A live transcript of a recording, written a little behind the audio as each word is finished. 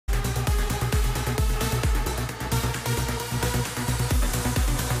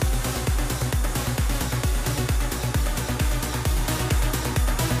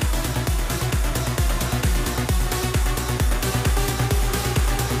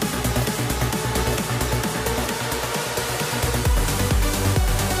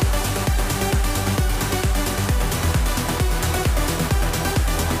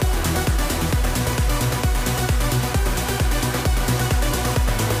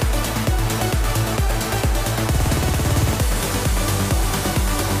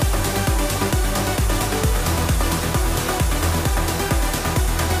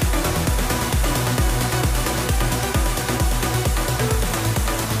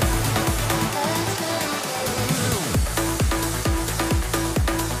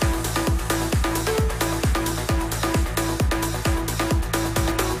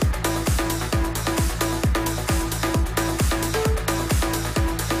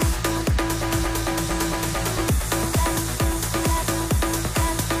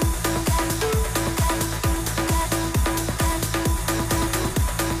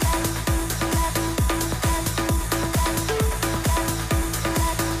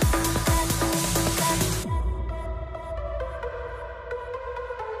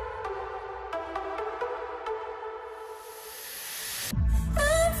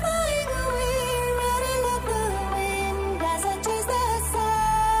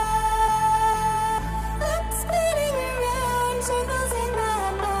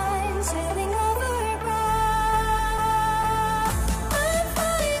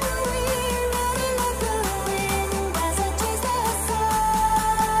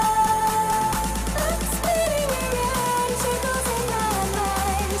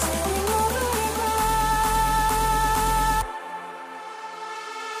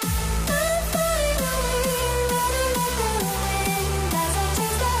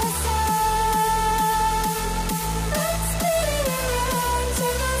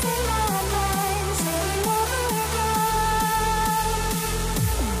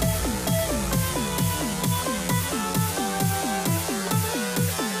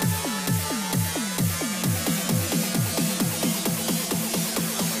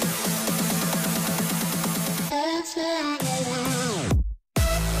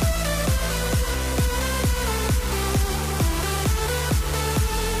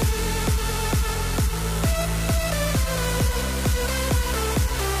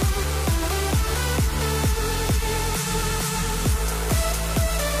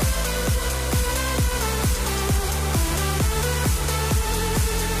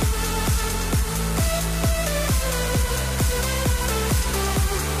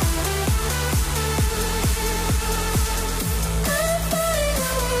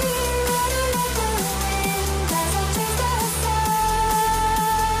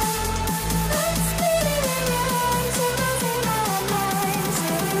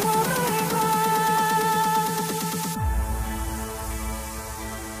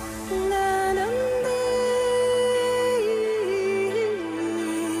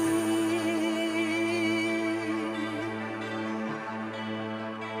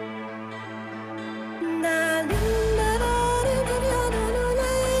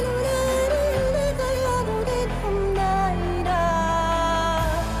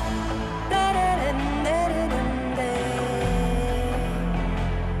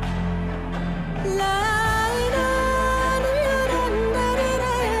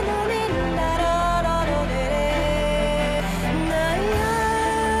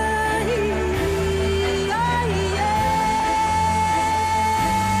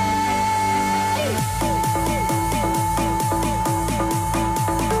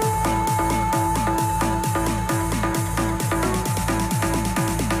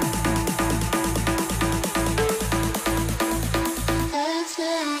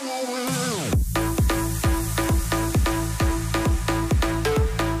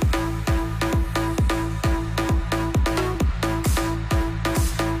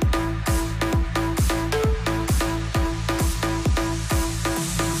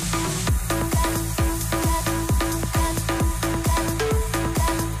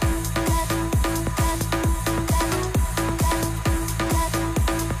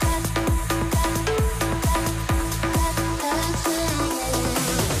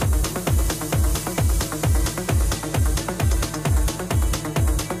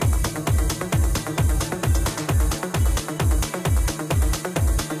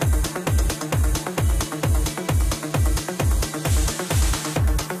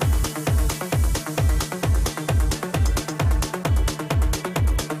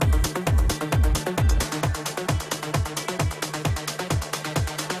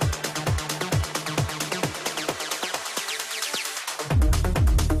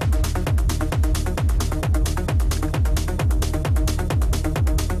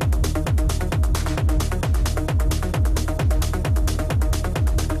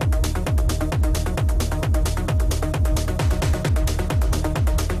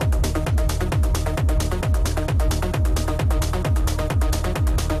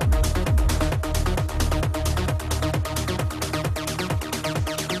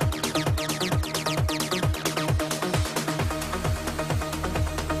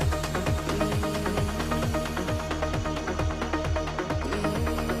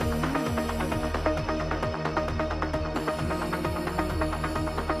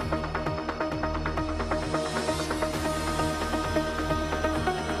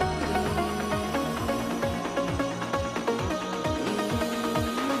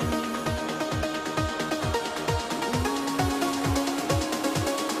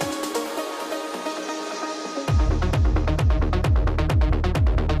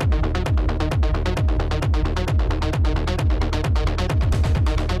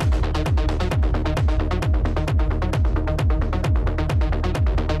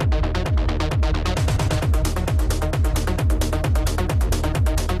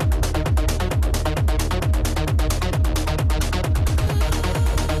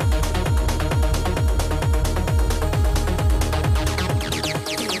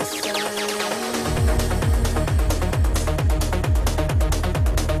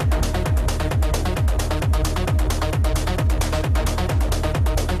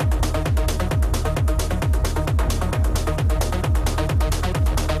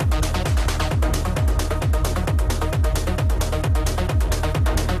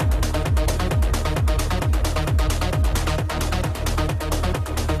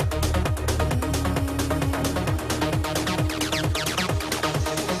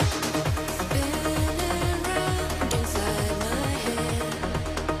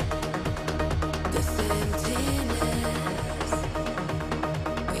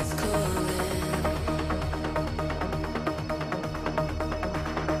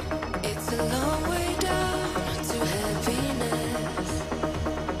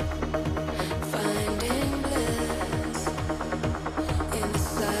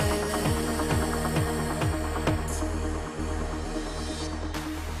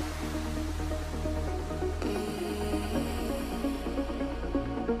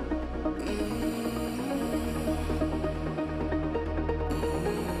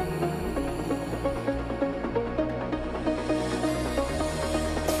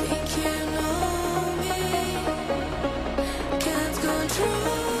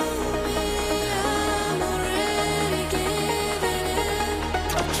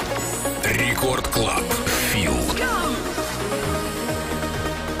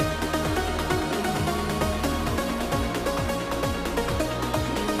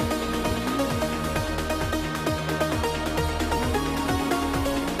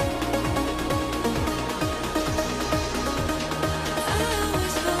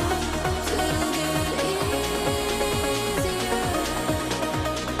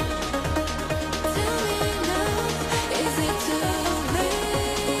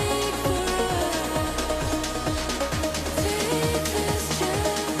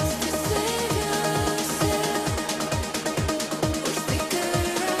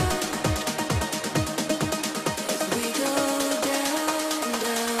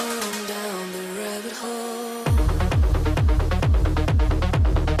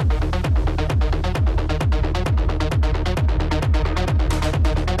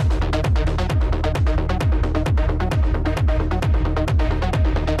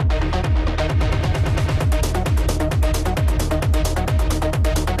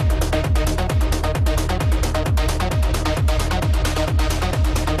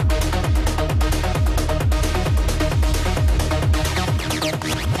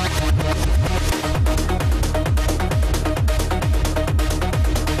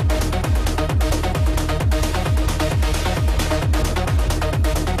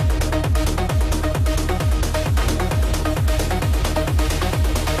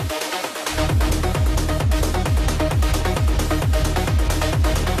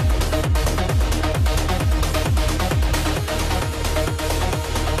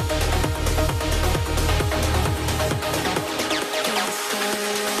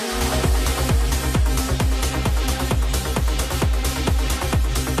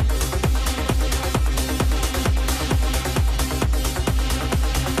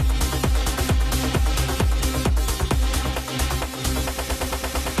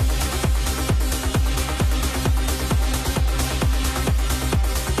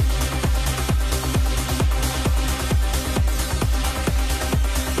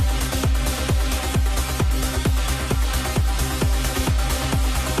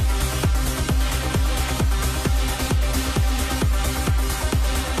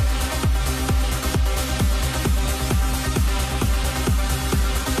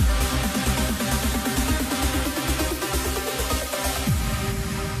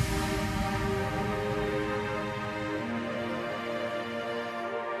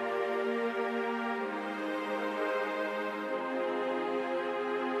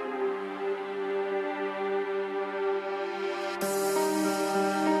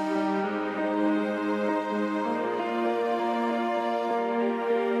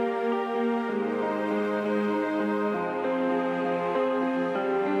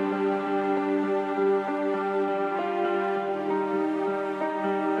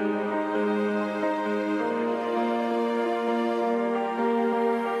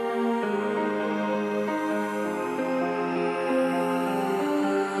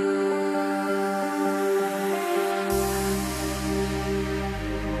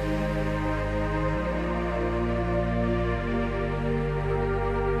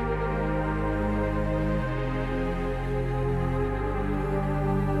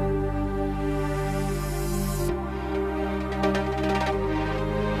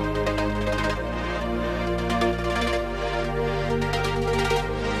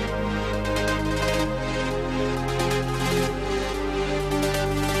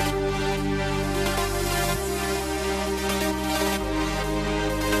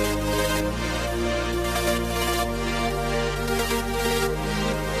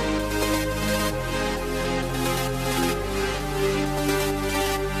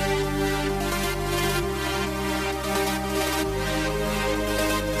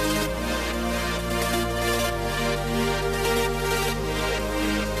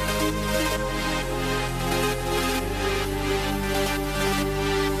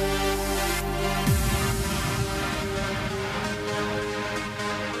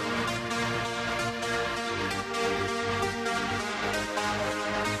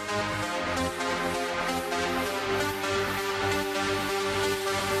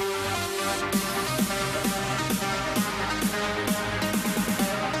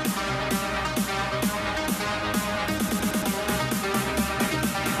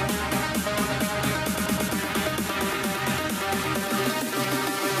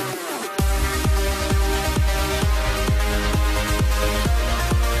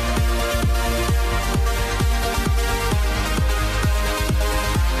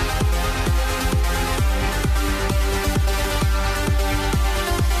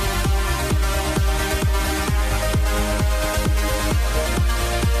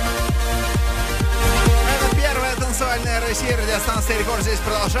Здесь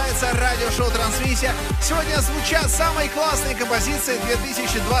продолжается радиошоу «Трансмиссия». Сегодня звучат самые классные композиции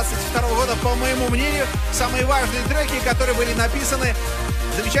 2022 года, по моему мнению. Самые важные треки, которые были написаны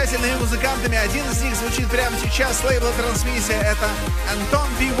замечательными музыкантами. Один из них звучит прямо сейчас с лейбла «Трансмиссия». Это Anton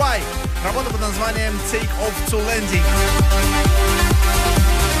VY. Работа под названием Takeoff to Landing.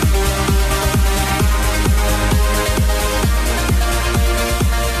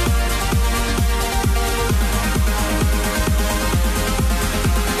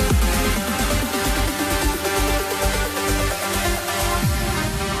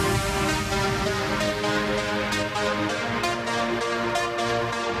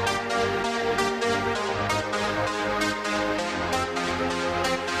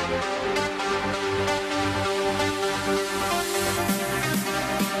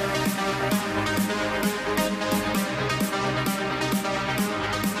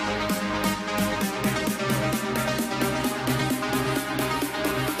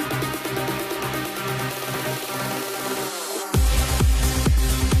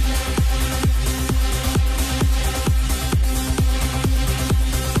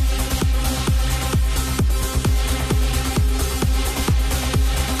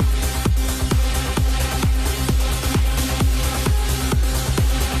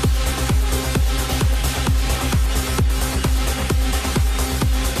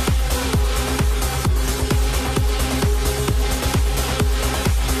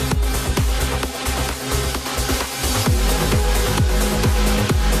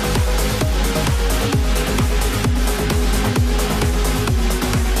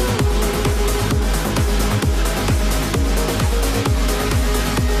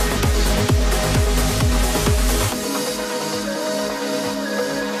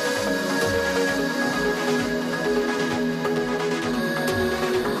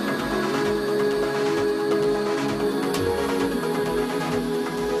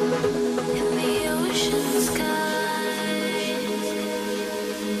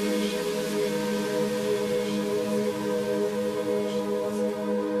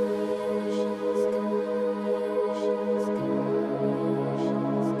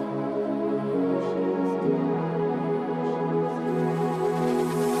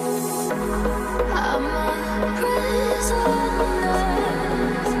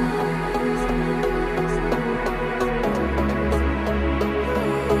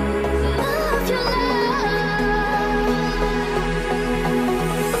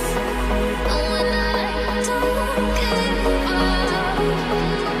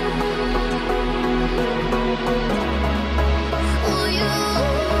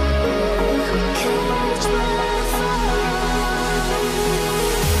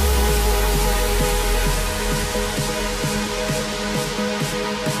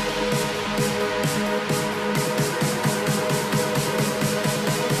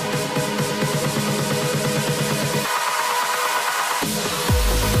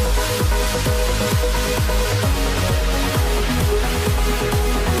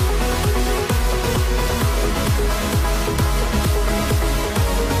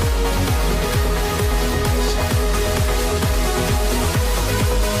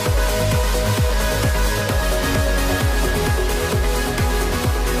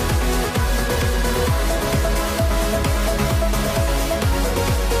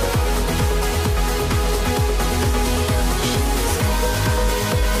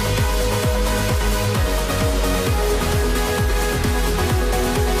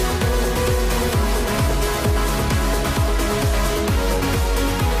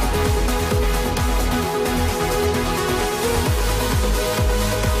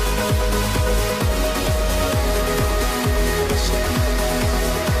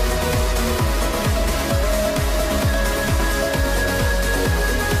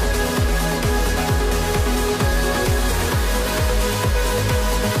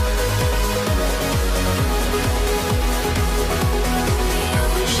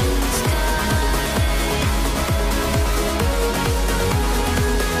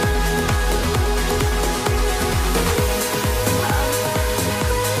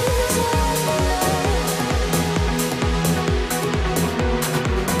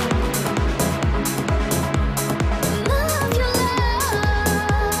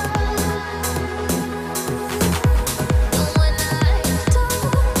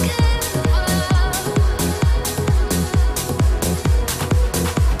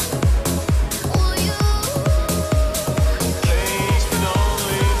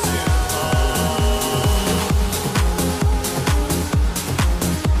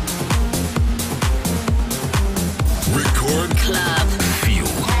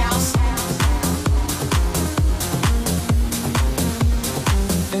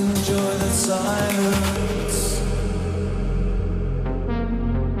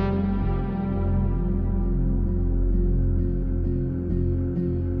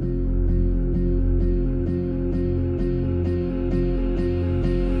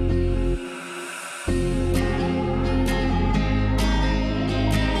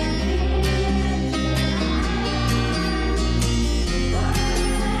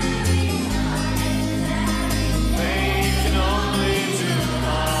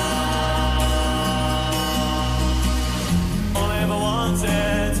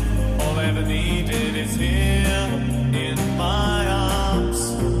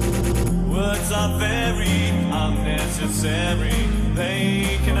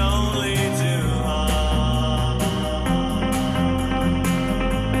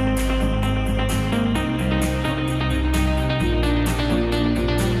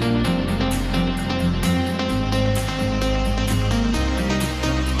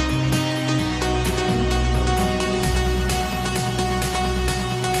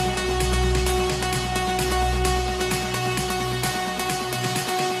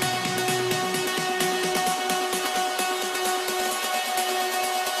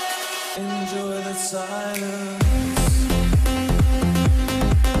 Enjoy the silence.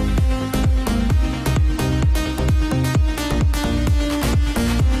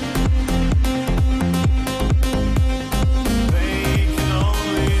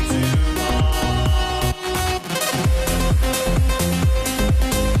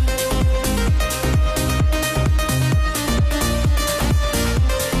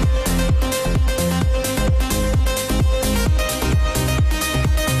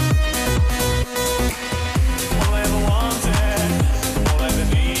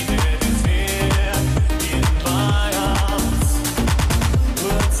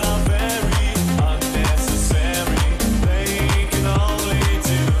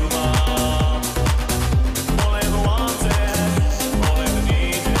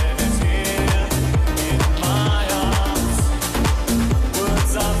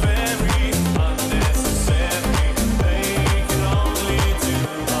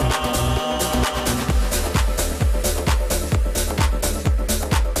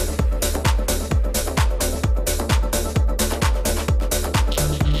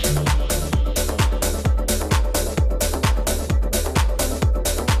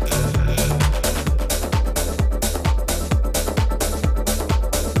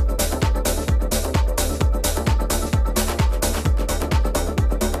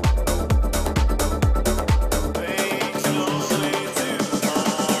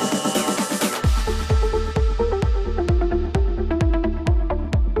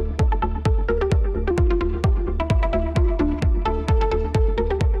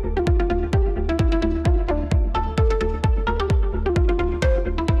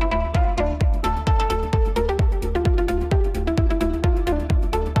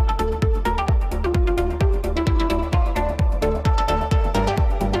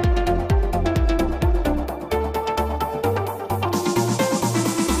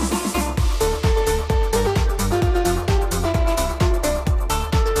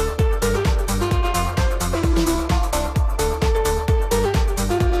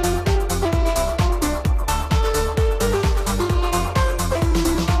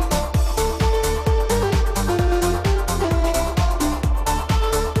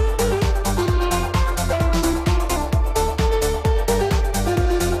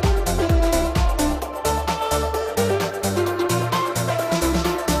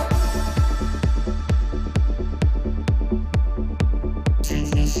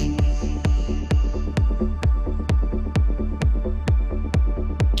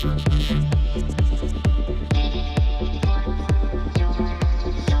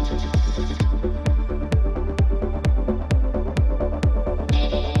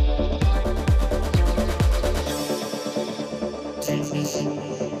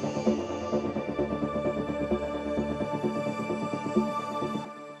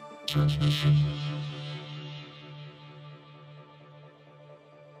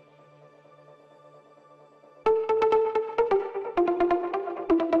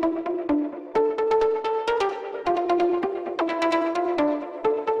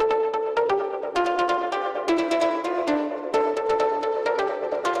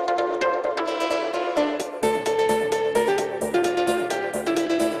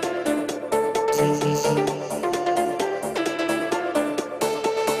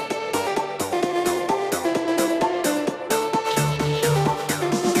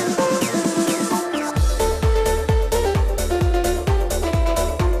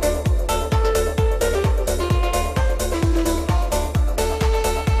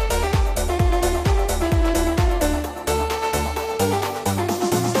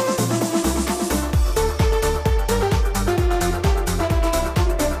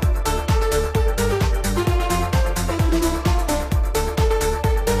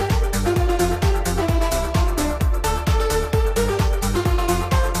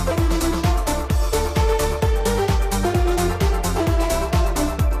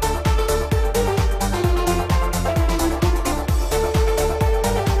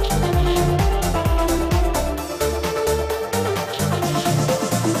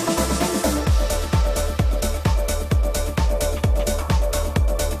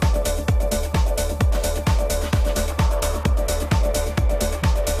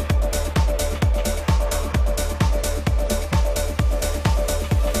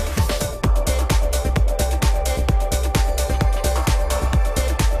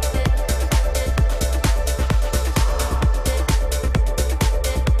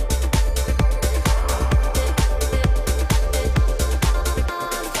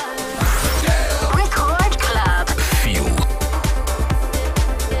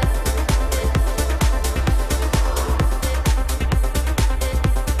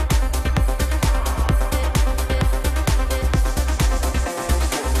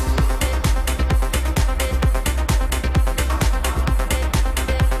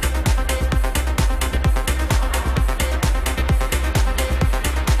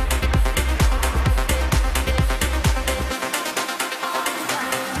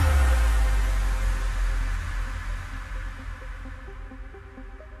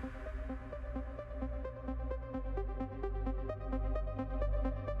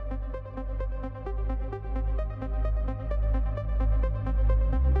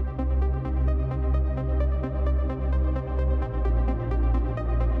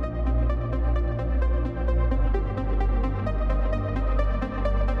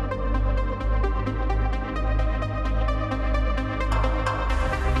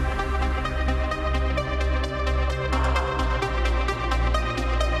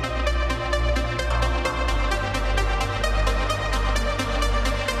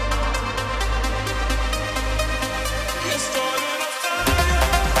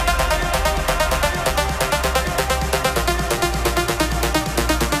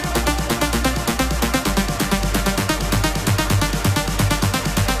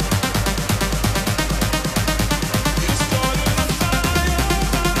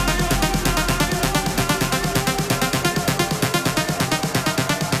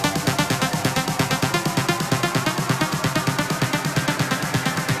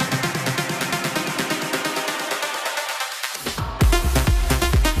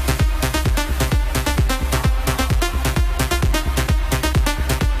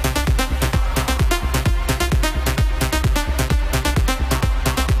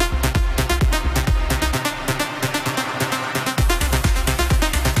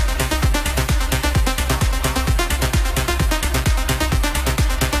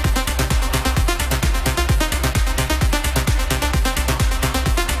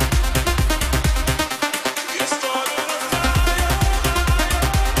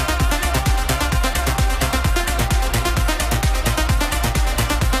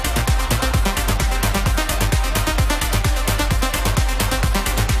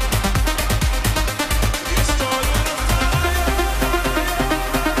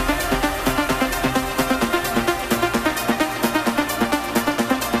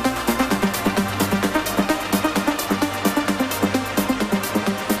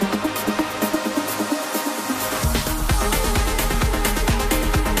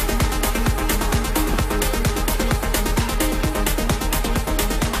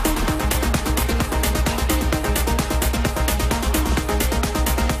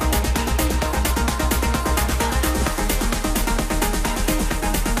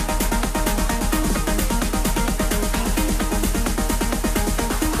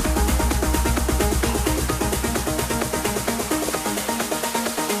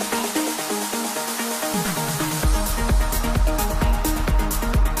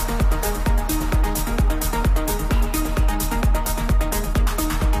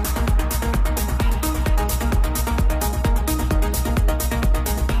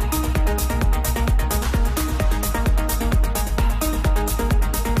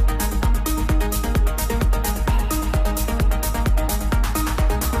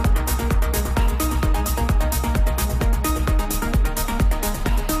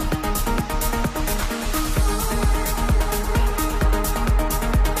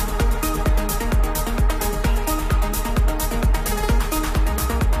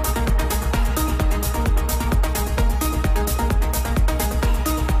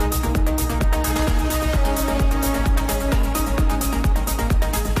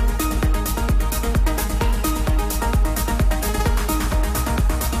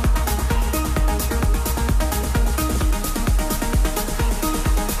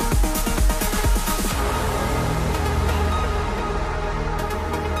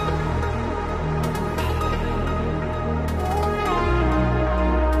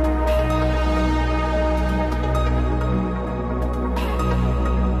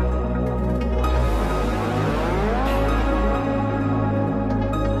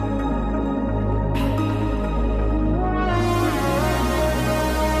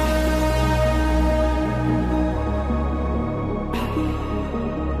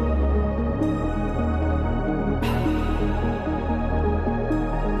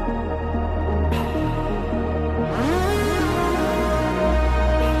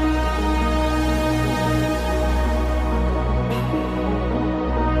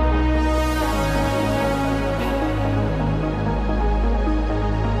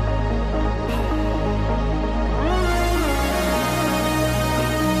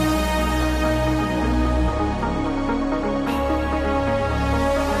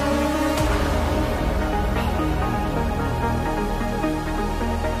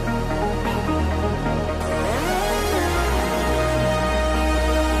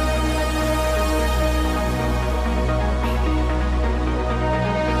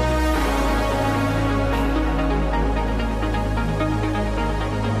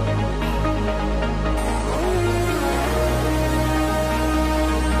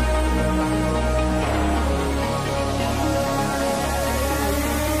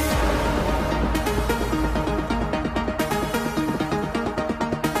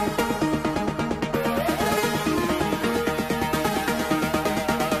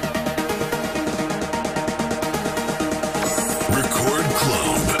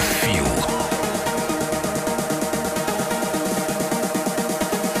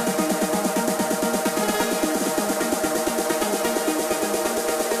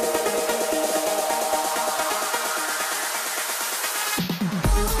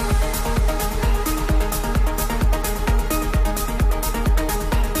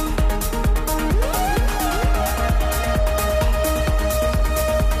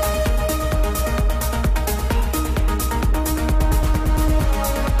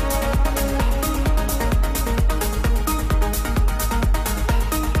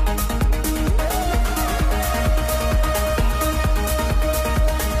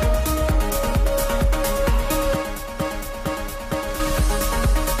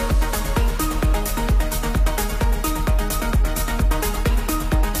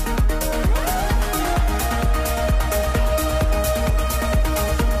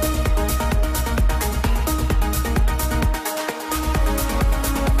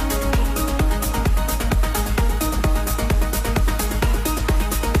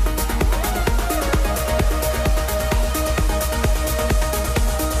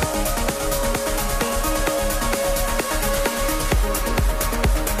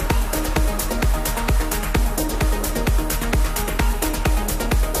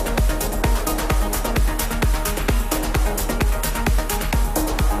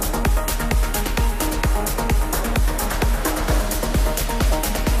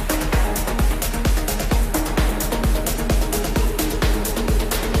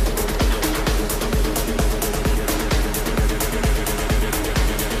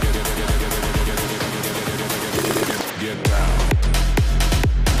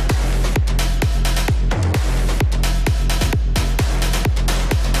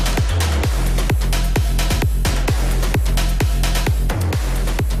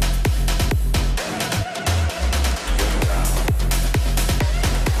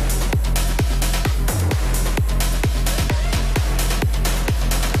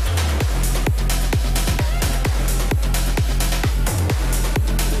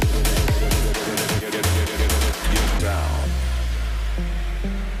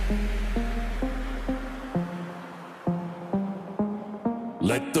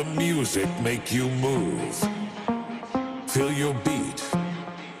 music make you move. Feel your beat,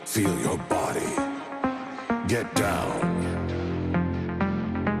 feel your body. Get down,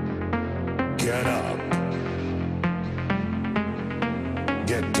 get up,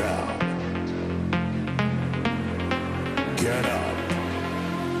 get down, get up,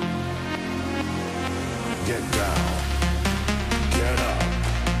 get down, get up,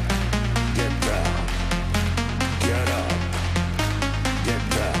 get down, get up, get down, get up, get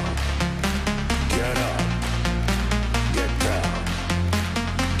down, get up, get down,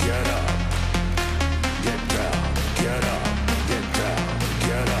 get up, get down,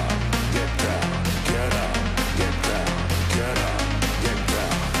 get up, get down, get up, get down, get up, get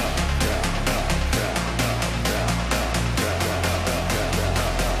down, up, down, up, down, up, down, up,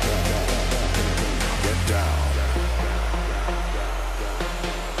 down, get down.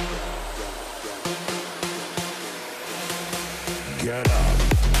 Get up.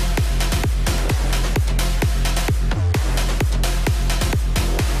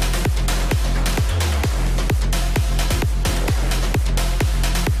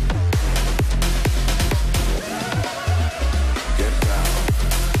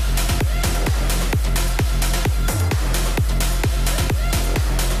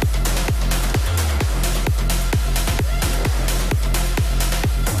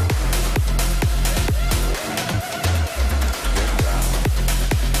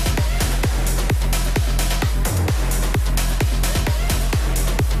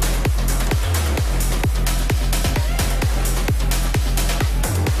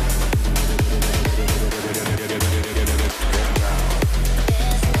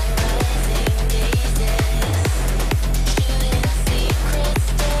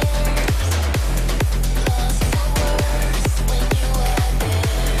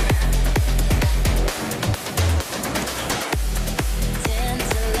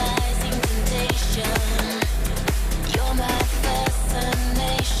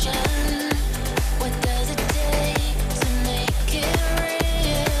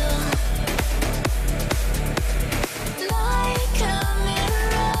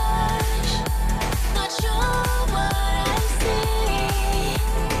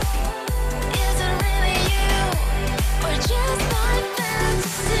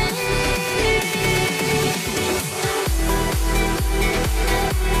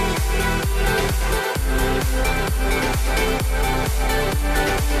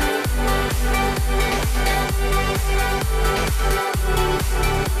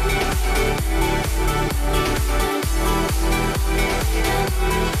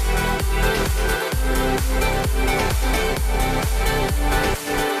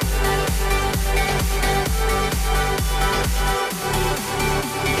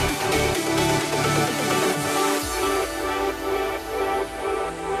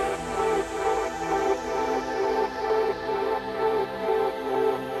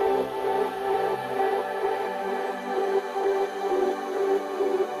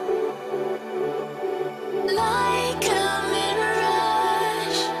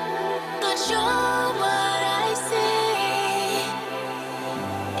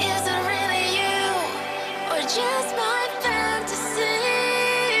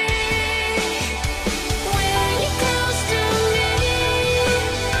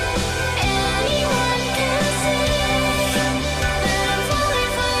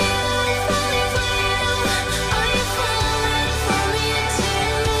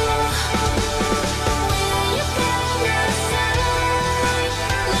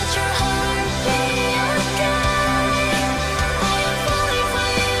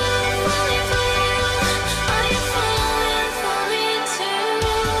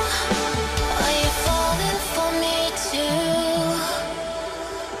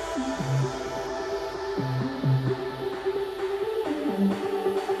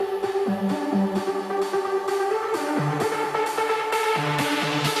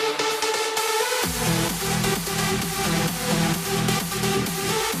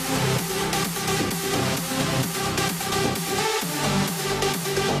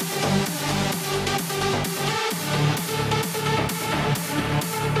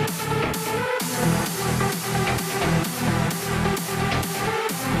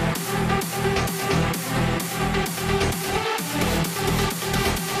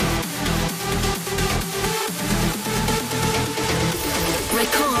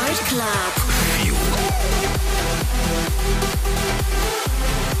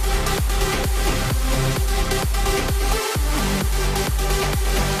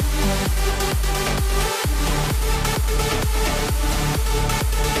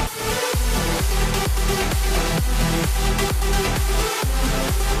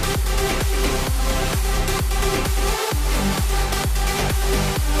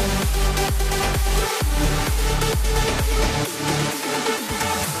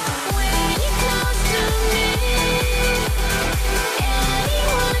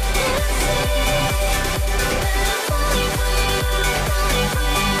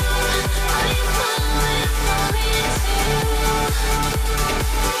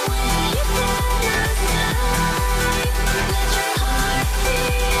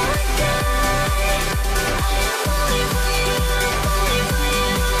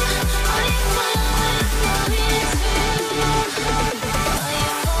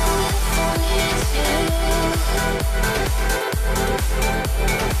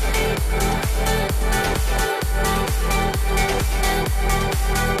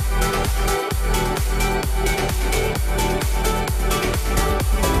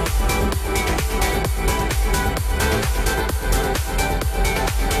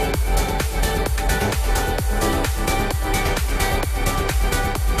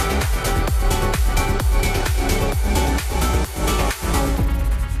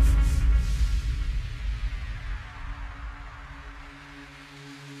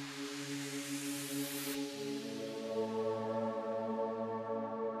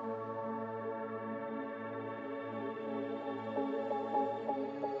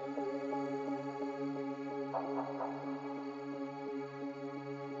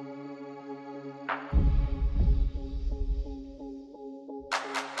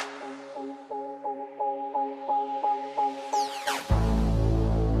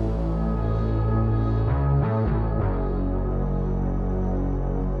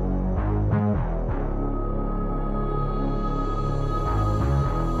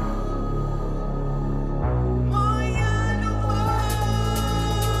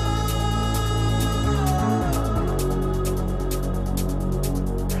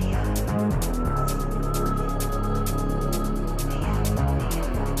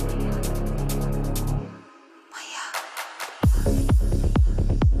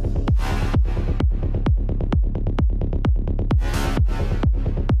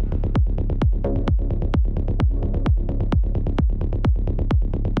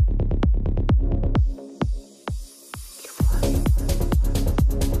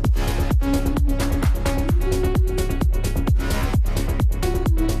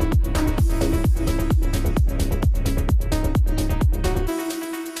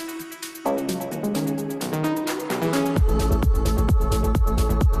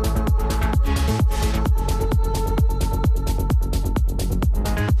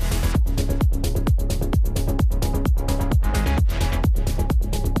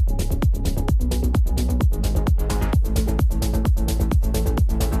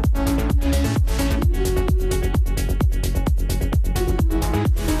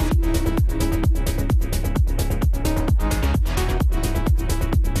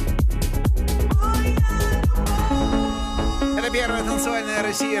 музыкальная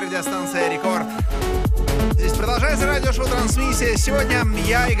Россия, радиостанция «Рекорд». Здесь продолжается радиошоу «Трансмиссия». Сегодня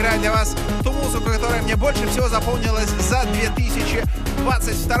я играю для вас ту музыку, которая мне больше всего запомнилась за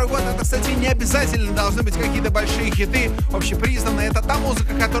 2022 год. Это, кстати, не обязательно должны быть какие-то большие хиты общепризнанные. Это та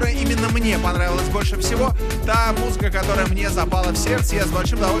музыка, которая именно мне понравилась больше всего. Та музыка, которая мне запала в сердце. Я с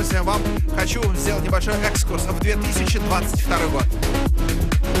большим удовольствием вам хочу сделать небольшой экскурс в 2022 год.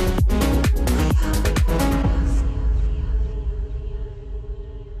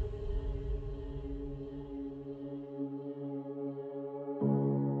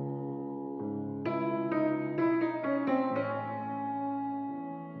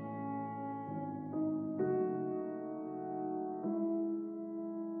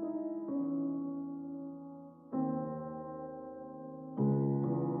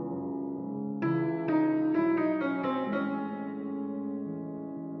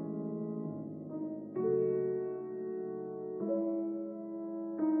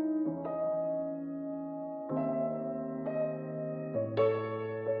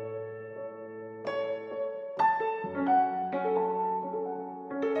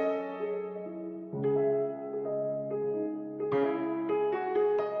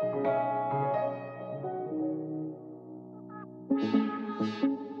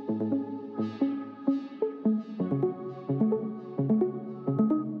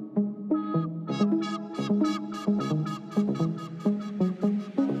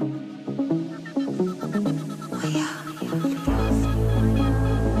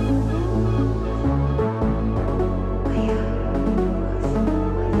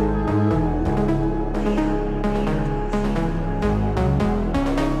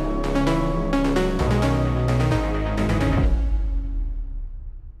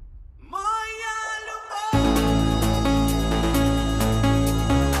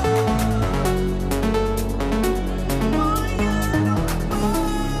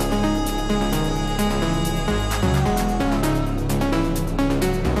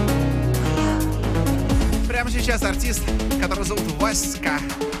 Сейчас артист, который зовут Васька.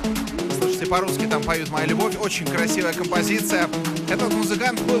 Слушайте, по-русски там поют «Моя любовь». Очень красивая композиция. Этот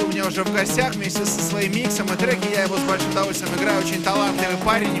музыкант был у меня уже в гостях вместе со своим миксом и треки. Я его с большим удовольствием играю. Очень талантливый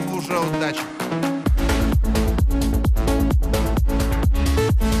парень, ему уже удачи.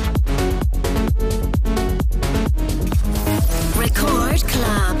 Record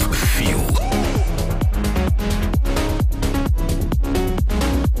Club.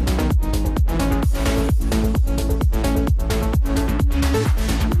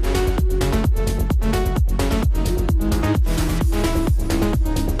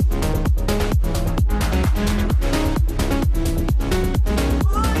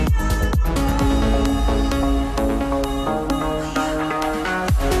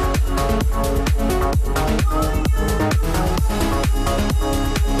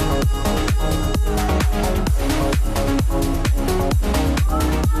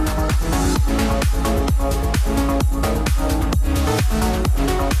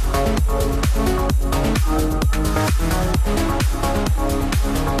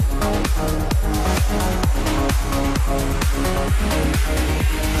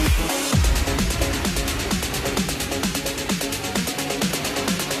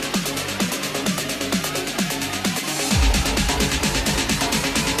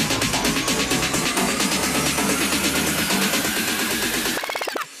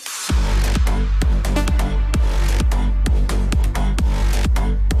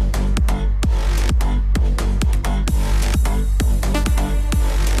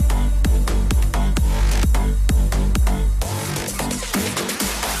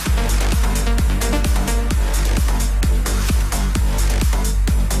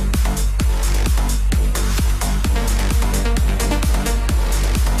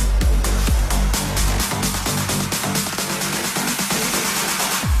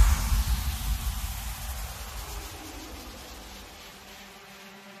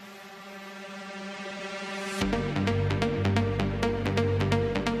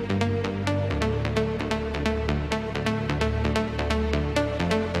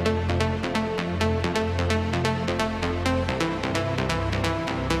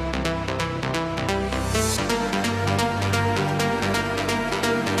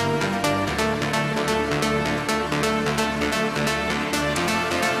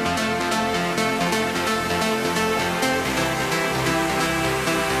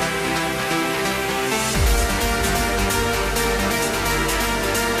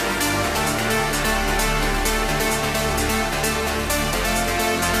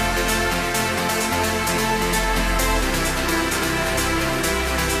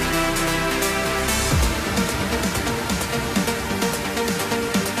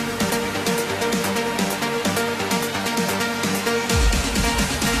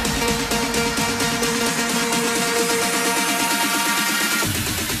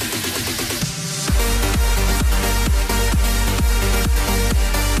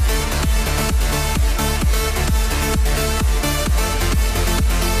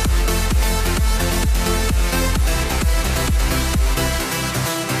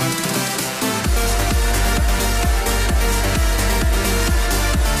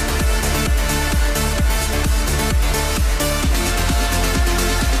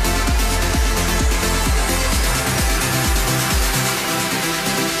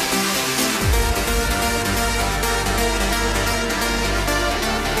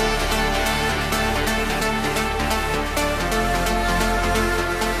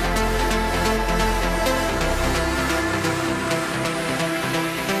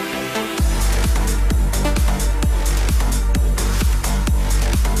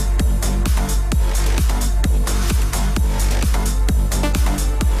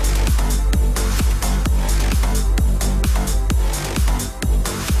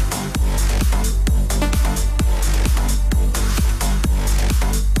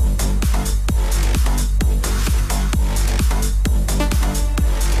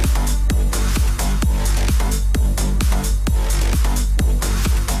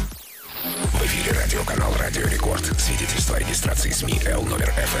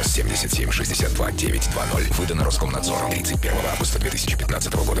 77 62 920. Выдано Роскомнадзором 31 августа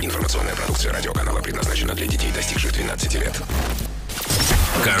 2015 года. Информационная продукция радиоканала предназначена для детей, достигших 12 лет.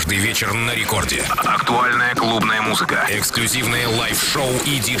 Каждый вечер на рекорде. Актуальная клубная музыка. Эксклюзивные лайв-шоу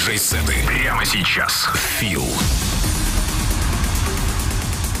и диджей-сеты. Прямо сейчас. Feel.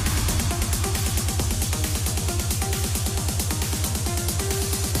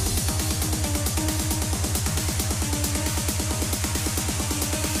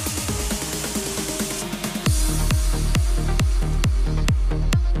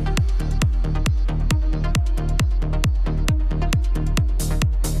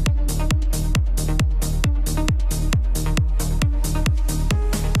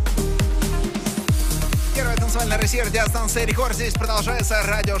 Радиостанция Рекорд. Здесь продолжается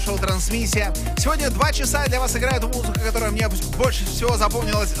радиошоу «Трансмиссия». Сегодня 2 часа для вас играет музыка, которая мне больше всего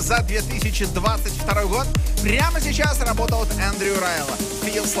запомнилась за 2022 год. Прямо сейчас работа от Эндрю Райела.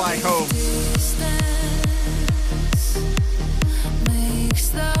 Feels like home.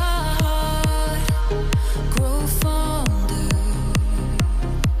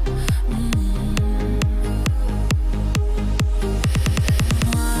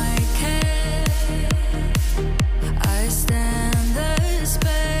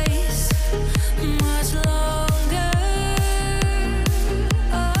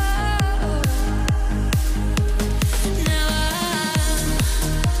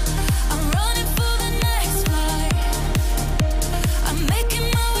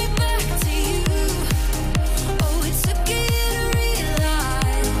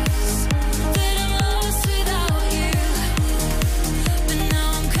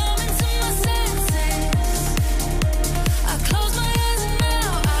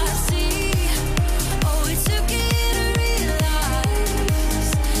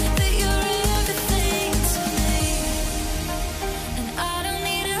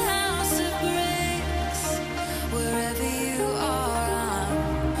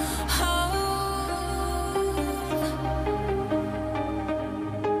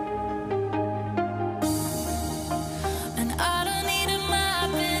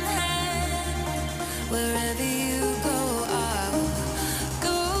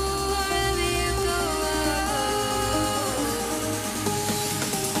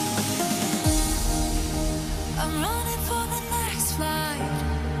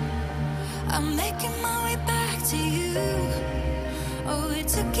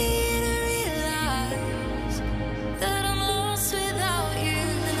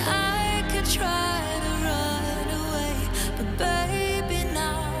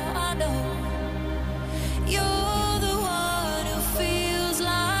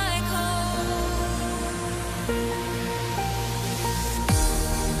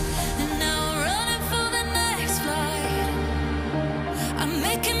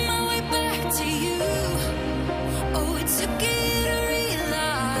 To you, oh, it took you to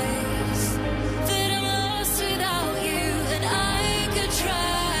realize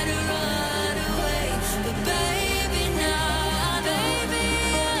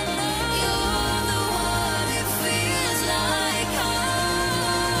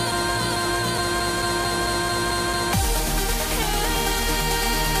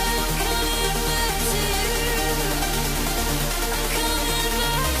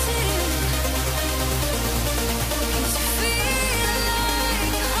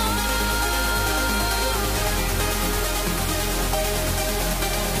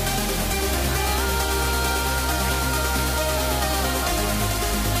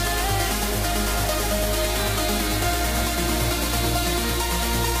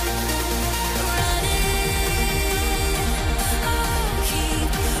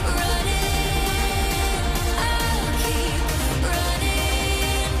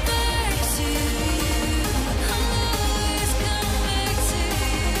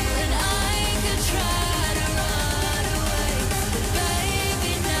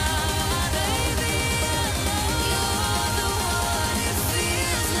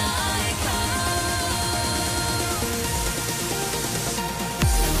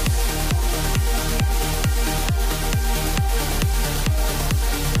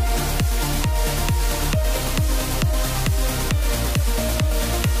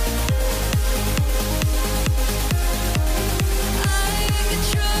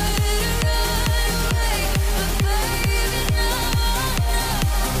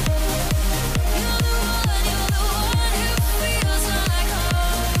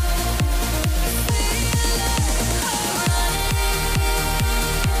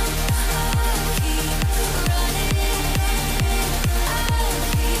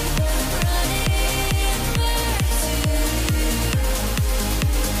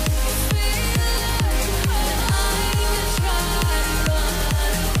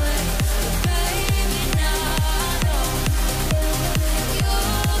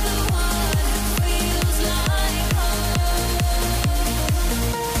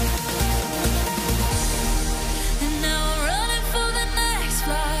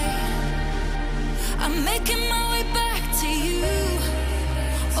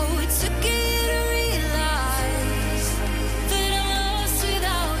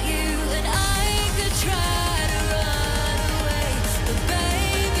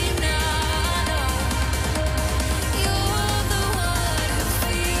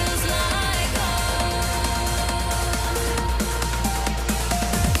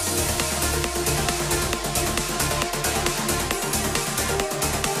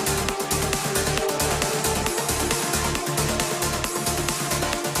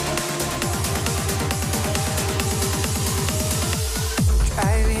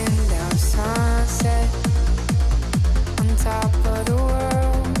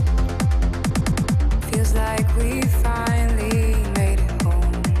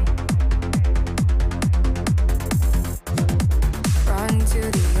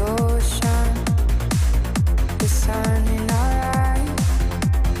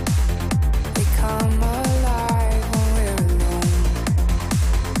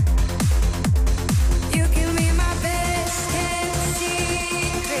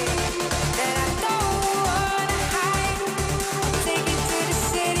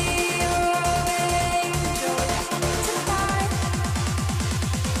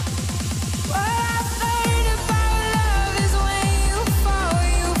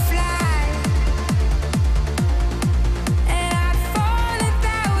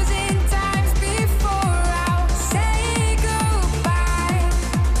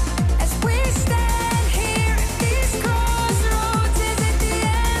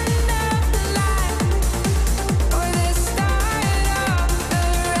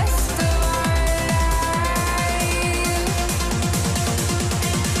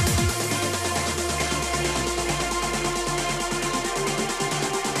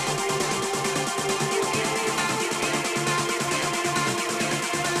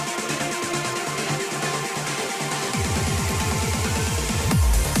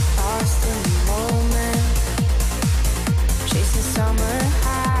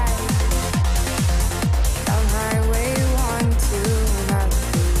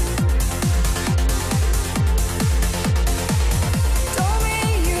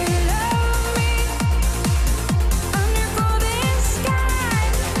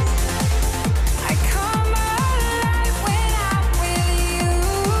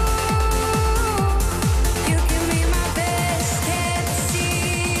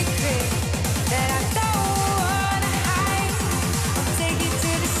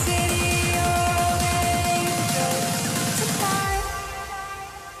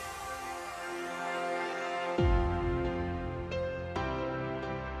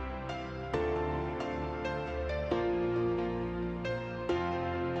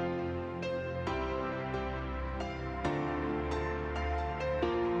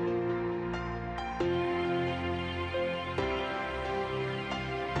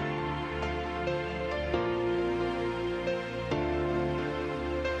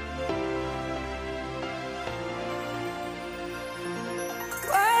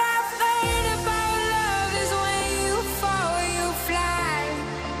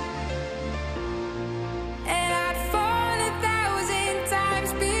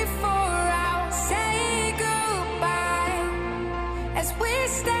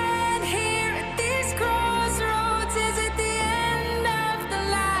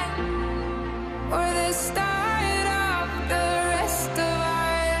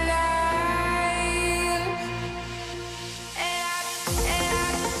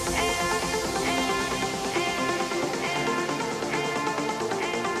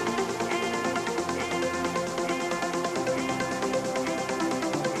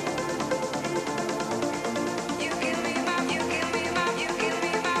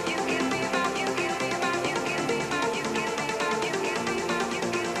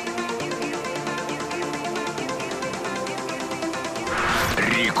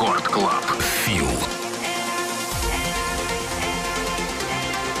Рекорд Клаб. Фил.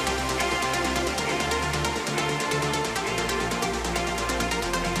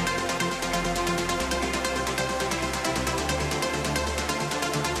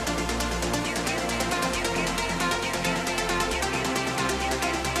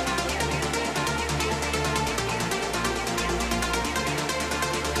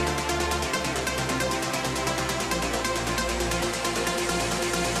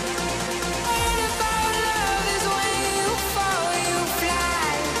 Anybody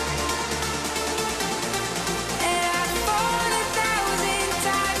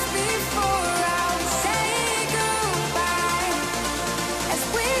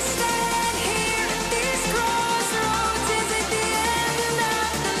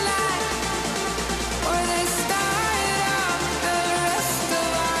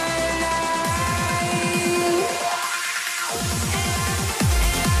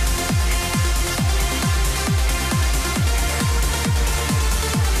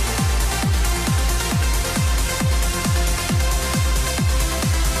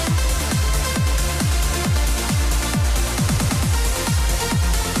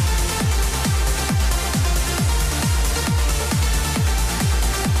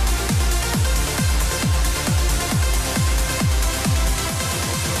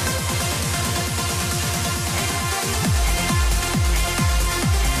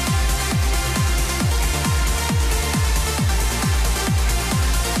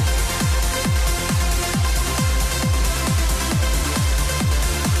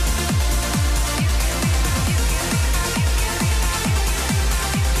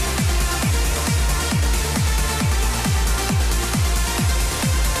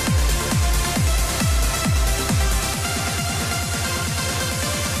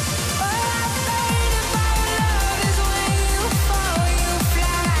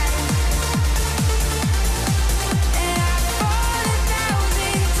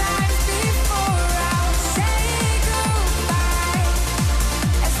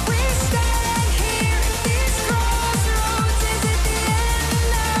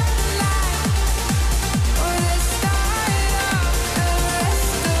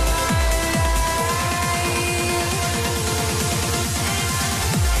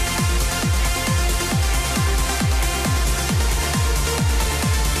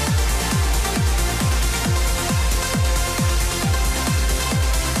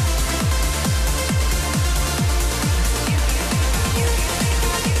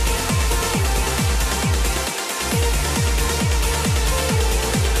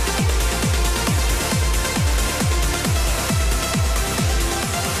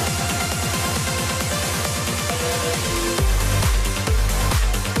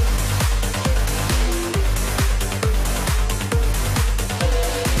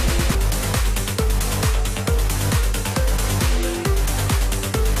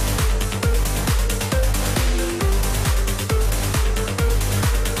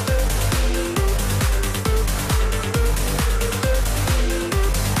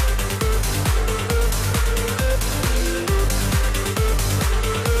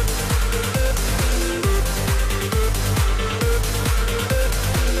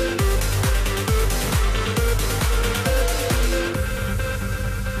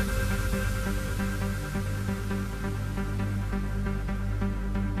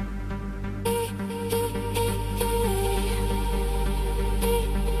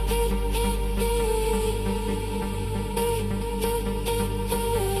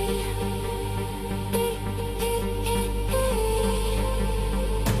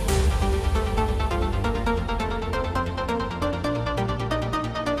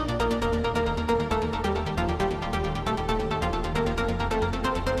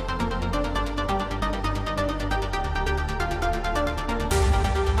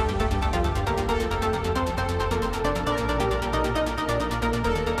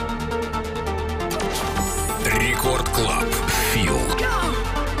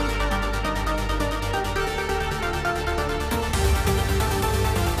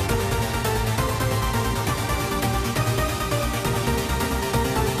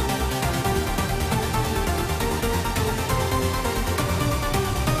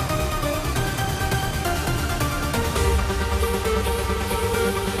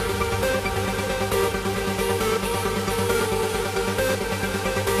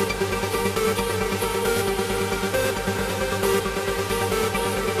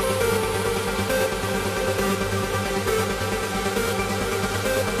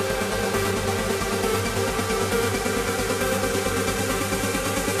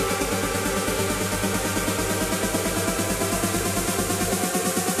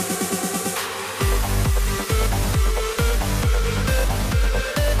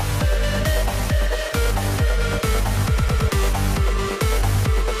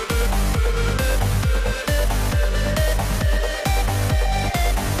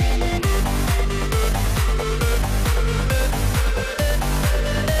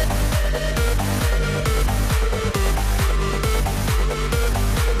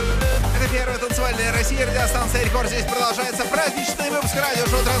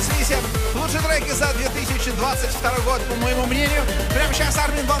Трансмиссия. Лучшие треки за 2022 год, по моему мнению. Прямо сейчас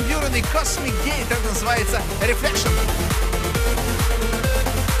Армин ван Бюрен и Cosmic Gate. Это называется Reflection.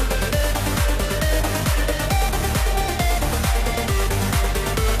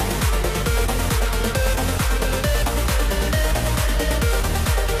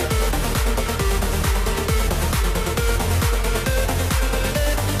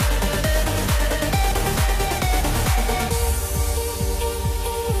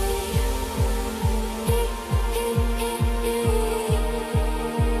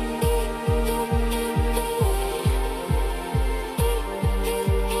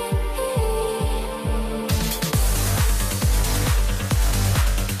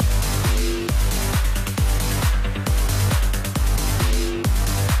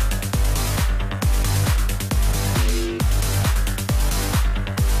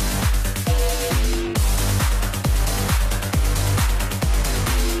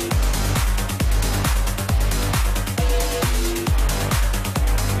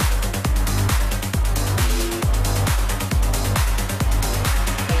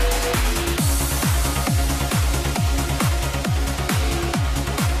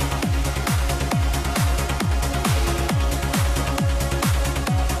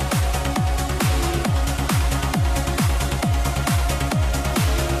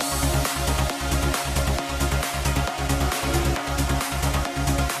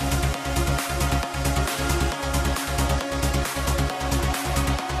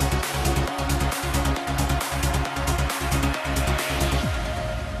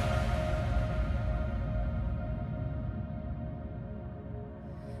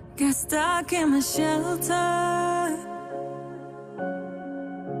 Got stuck in my shelter,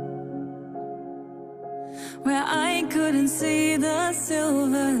 where I couldn't see the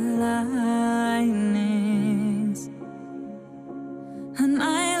silver linings. An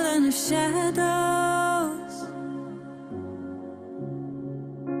island of shadows,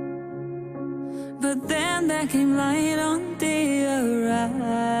 but then there came light on the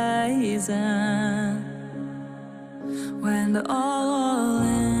horizon. When all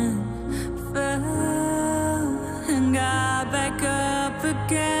in fell and got back up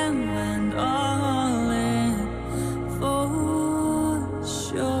again, went all in for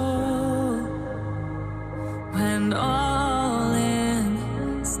sure. Went all in,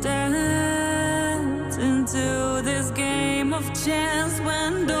 stepped into this game of chance,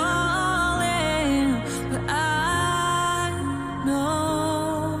 went all in, but I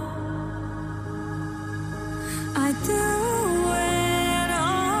know I do.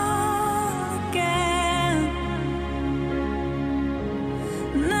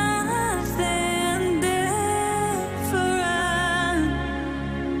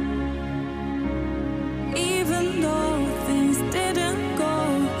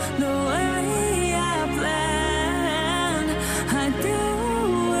 I do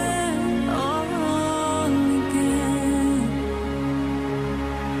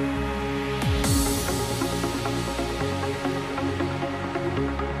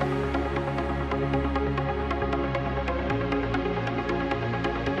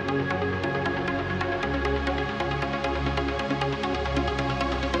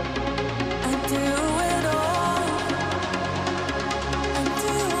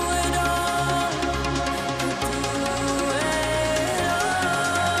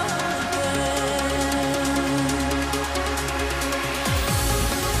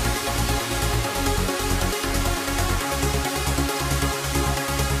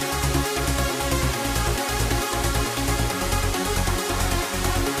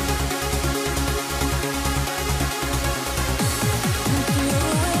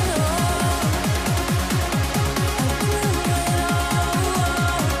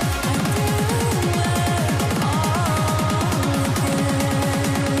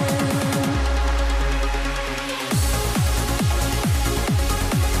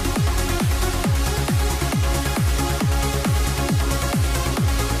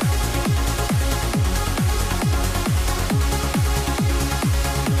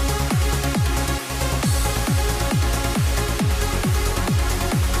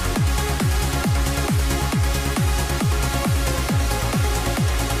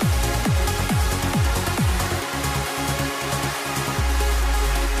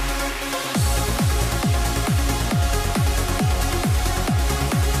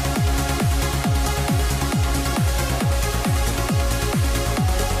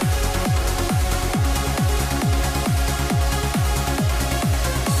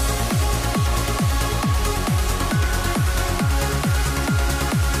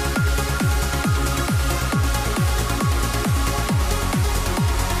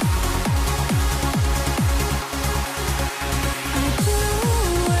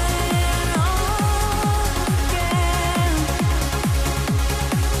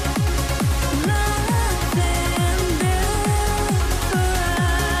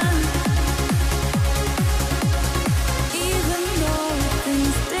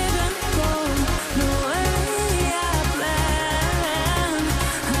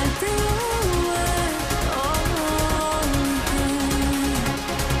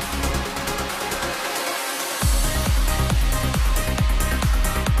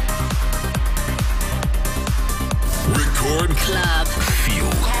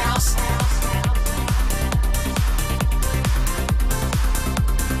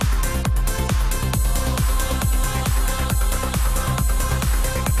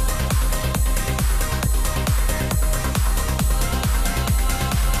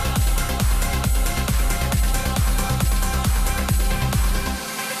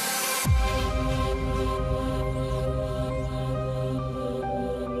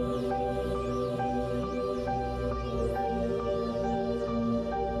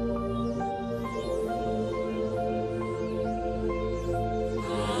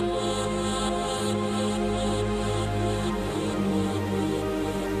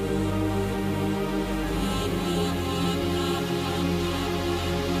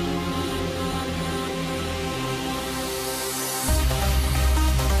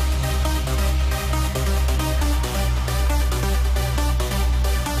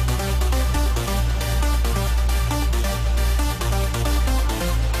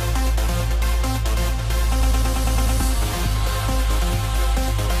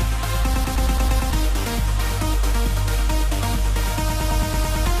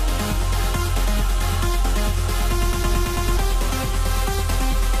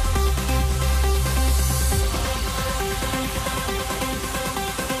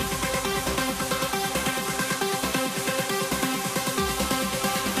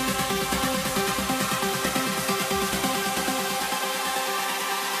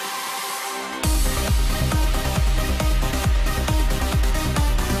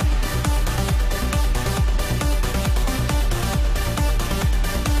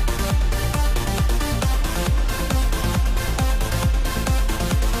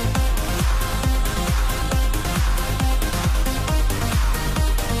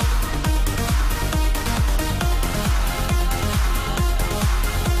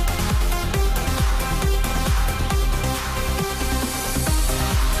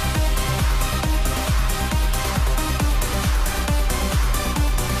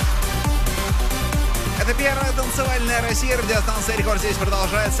Первая танцевальная Россия, радиостанция Рекорд. Здесь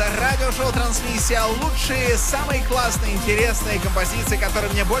продолжается радиошоу «Трансмиссия». Лучшие, самые классные, интересные композиции,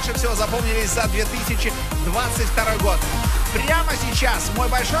 которые мне больше всего запомнились за 2022 год. Прямо сейчас мой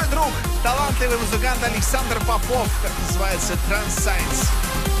большой друг, талантливый музыкант Александр Попов, как называется, «Транссайнс».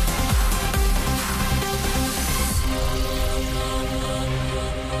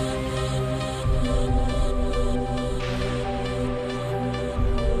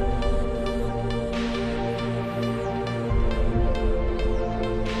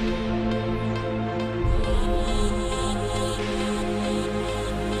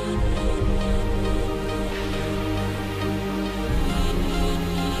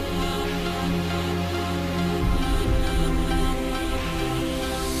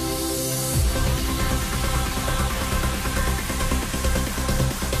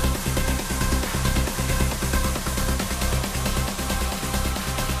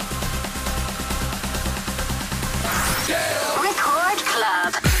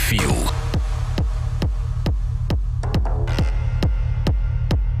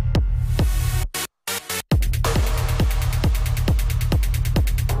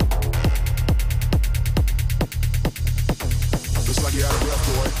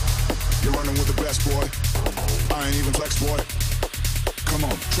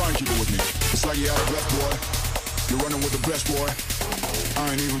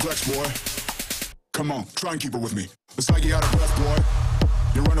 Try and keep it with me. It's like you're out of breath, boy.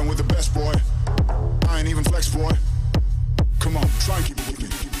 You're running with the best, boy. I ain't even flex, boy. Come on, try and keep it with me.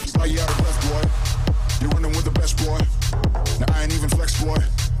 It's like you're out of breath, boy. You're running with the best, boy. Now I ain't even flex, boy.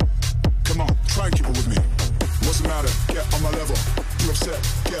 Come on, try and keep it with me. What's the matter? Get on my level. You upset?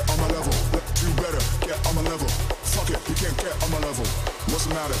 Get on my level. Do better. Get on my level. Fuck it, you can't get on my level. What's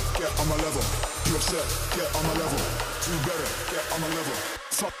the matter? Get on my level. You upset? Get on my level. Do better. Get on my level.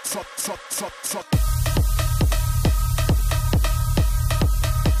 Fuck, fuck, fuck, fuck, fuck.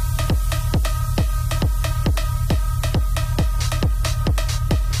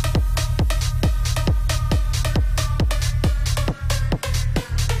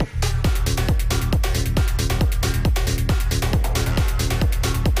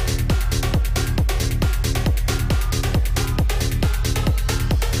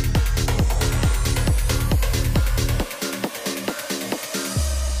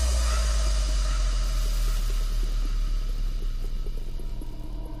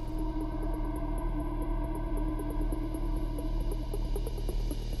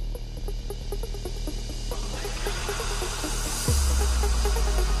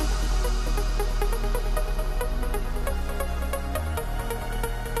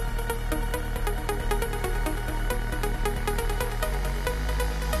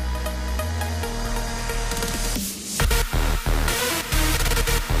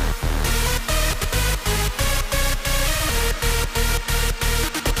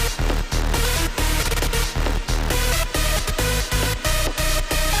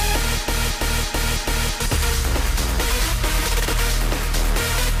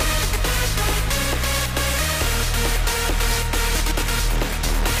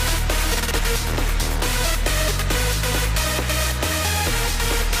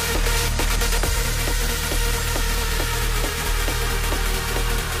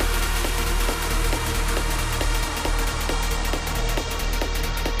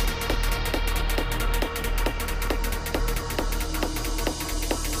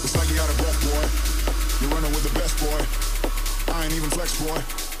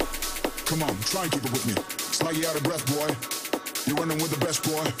 Try and keep it with me. It's like you're out of breath, boy. You're running with the best,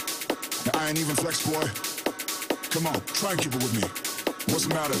 boy. Now I ain't even flex, boy. Come on, try and keep it with me. What's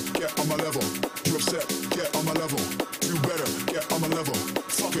the matter? Get on my level. You upset? Get on my level. Do better. Get on my level.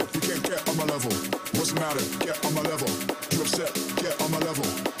 Fuck it, you can't get on my level. What's the matter? Get on my level. You upset? Get on my level.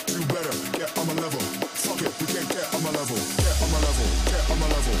 Do better. Get on my level. Fuck it, you can't get on my level. Get on my level. Get on my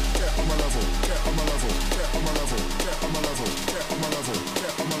level. Get on my level. Get on my level. Get on my level. Get on my level. Get on my level. Get on my level. Get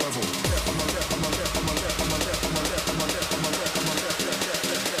on my level.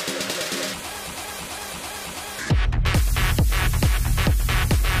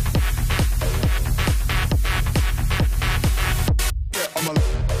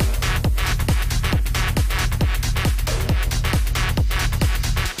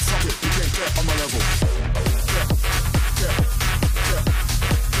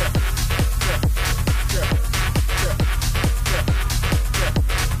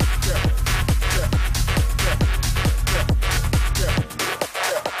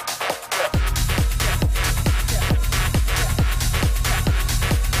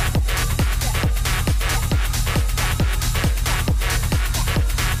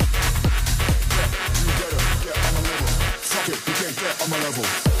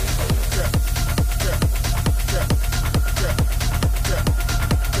 level. Get, get, get, get, get, get, get, get,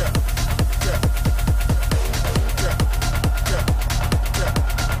 get, get, get,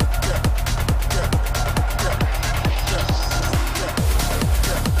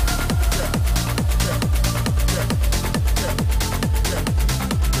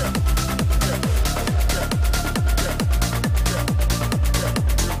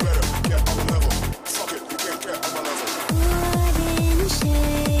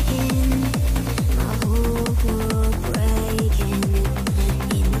 Share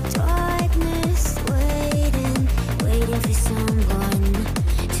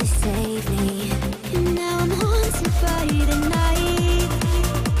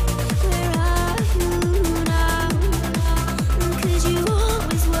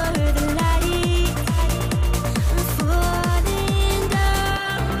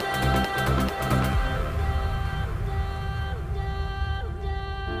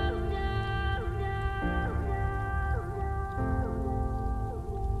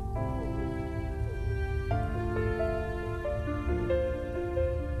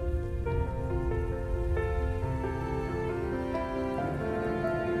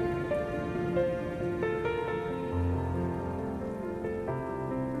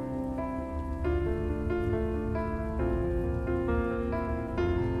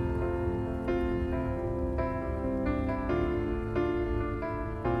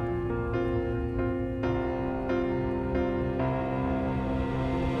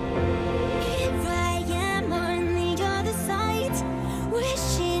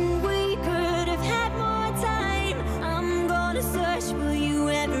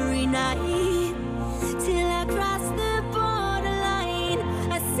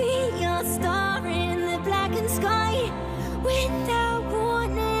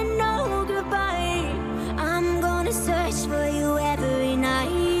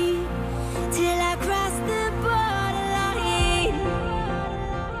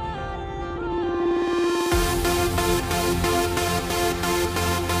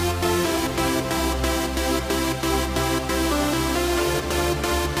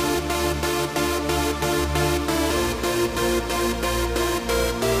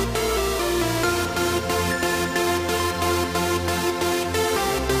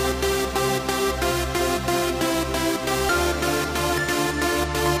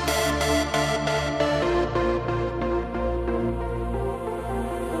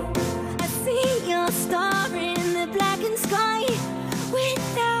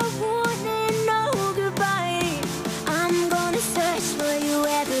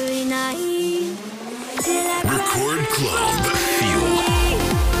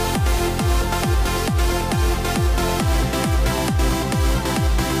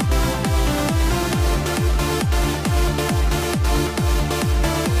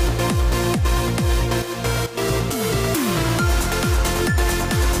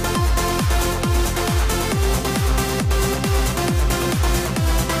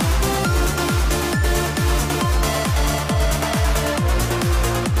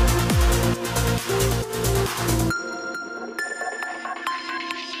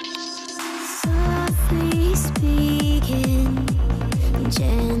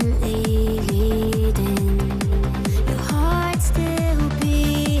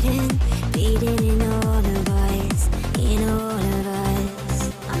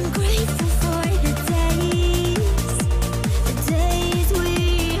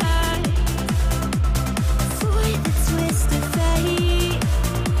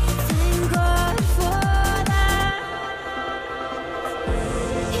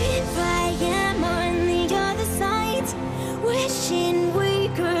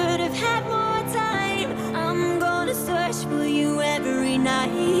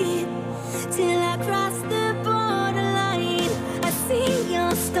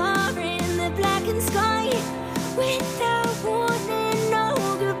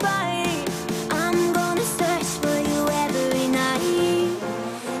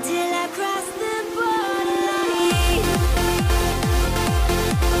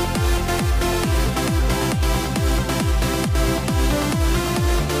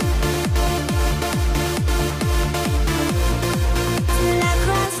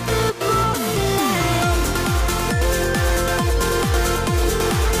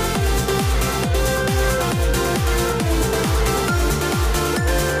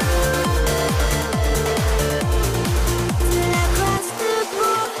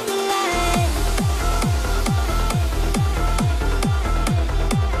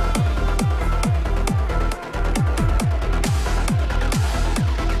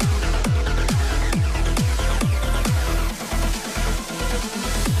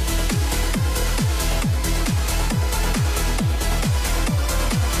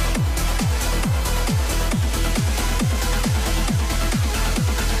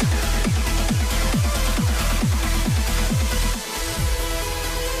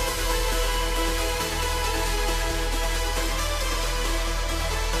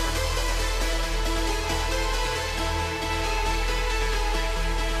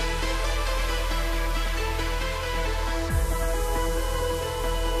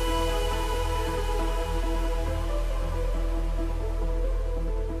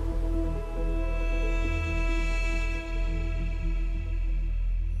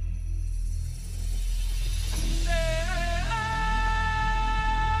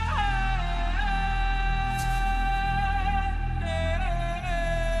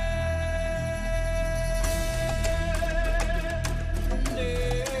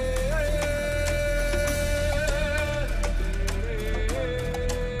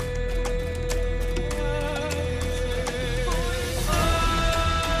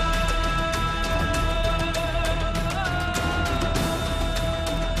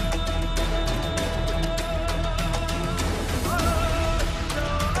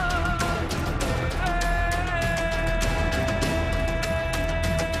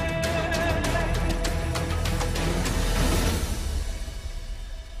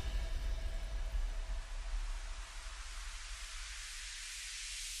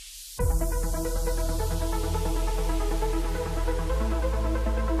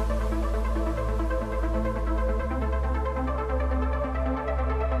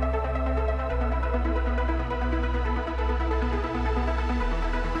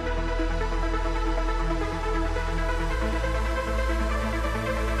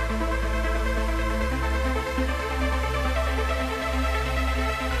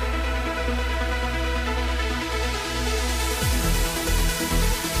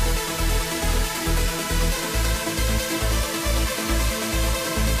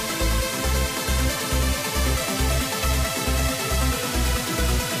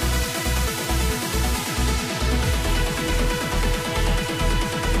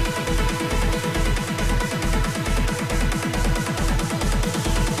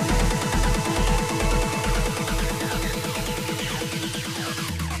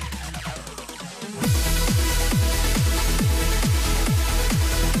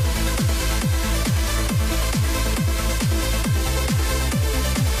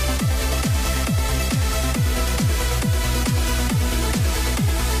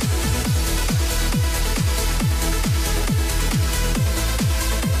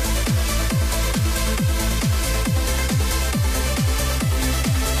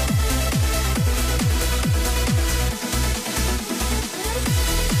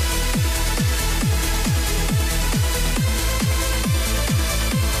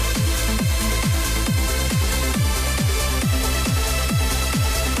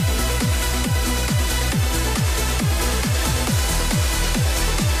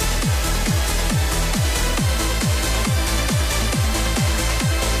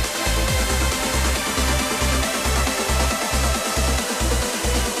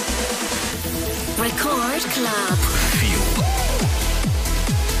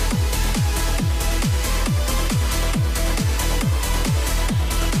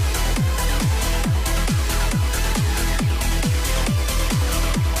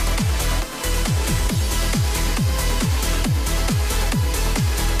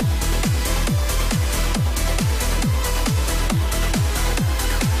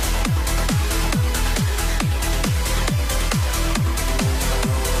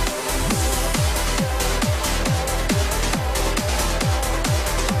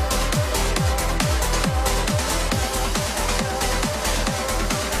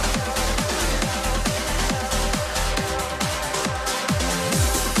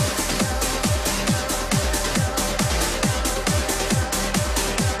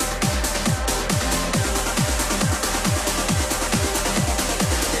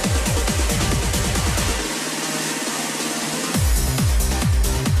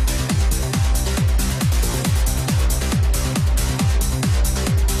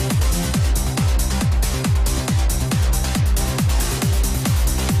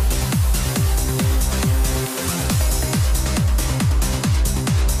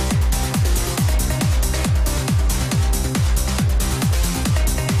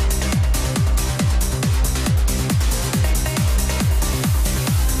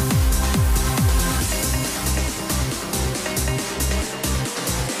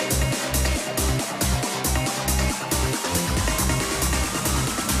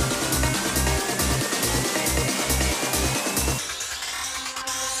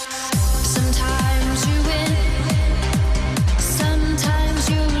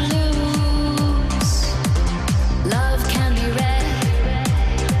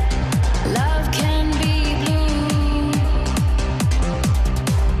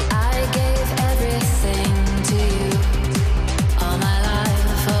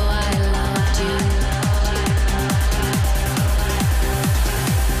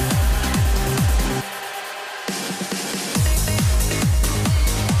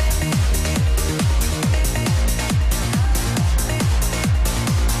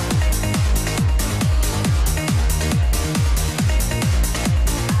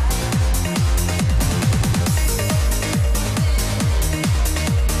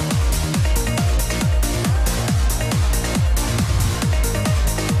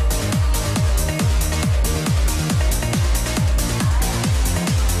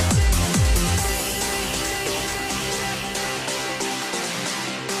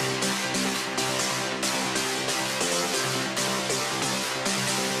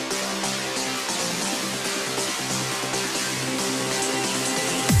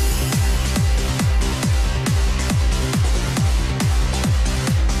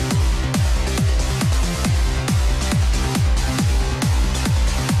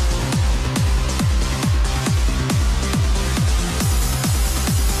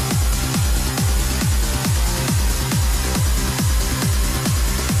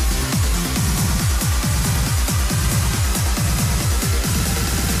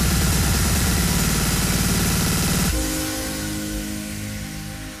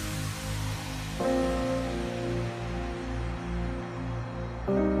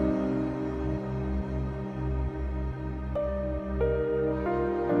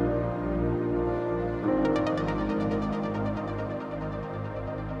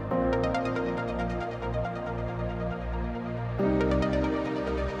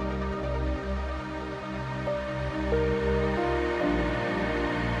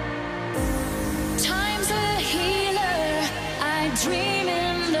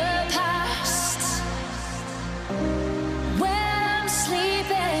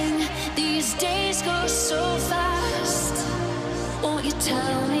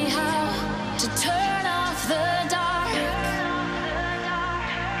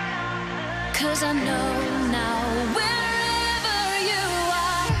 'Cause I know now wherever you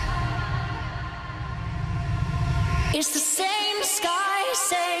are, it's the same sky,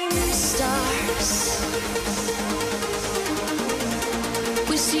 same stars.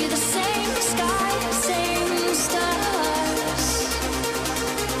 We see the same sky, same stars.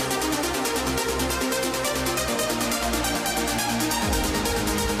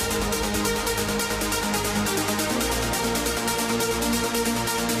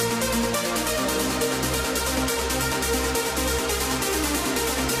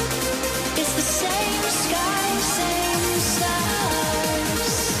 It's the same sky, same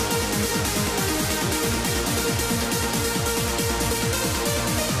stars.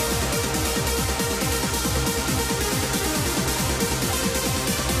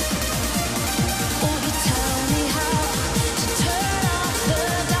 Oh, you tell me how to turn off the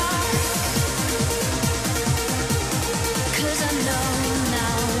dark. 'Cause I know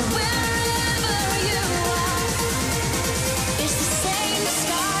now wherever you are, it's the same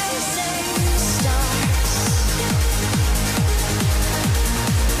sky, same stars.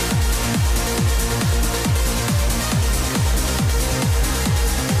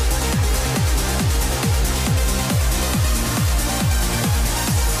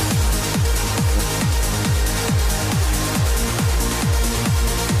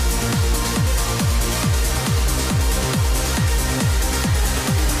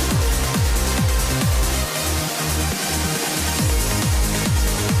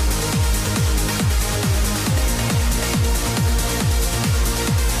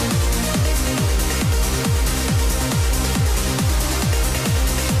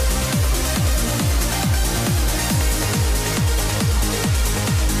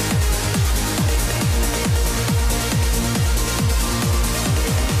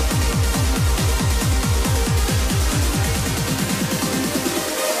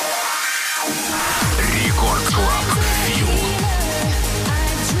 Рекорд Клаб. Фью. I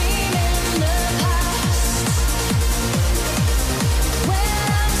dream in the past. When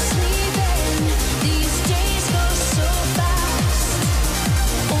I'm sleeping, these days go so fast.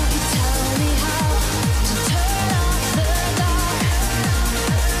 Oh, you tell me how to turn off the dark.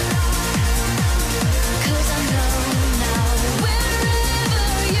 'Cause I know now wherever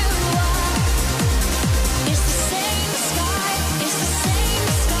you are, it's the same sky, it's the same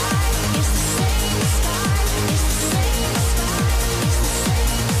sky, it's the same sky, it's the same sky, it's the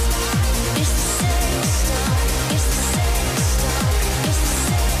same sky, it's the same star, it's the same star, it's the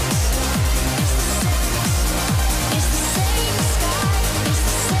same star, it's the same star, it's the same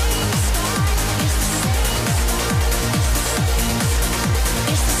sky, it's the same sky, it's the same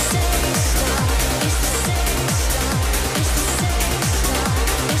star, it's the same star, it's the same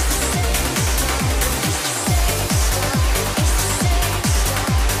star,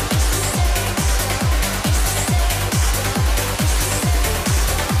 it's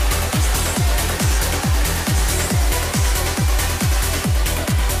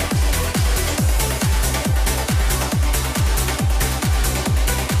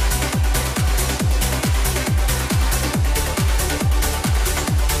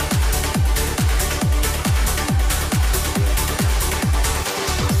the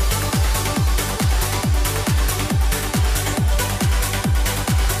same star, it's the same star, it's the same star, it's the same star,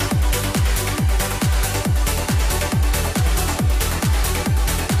 it's the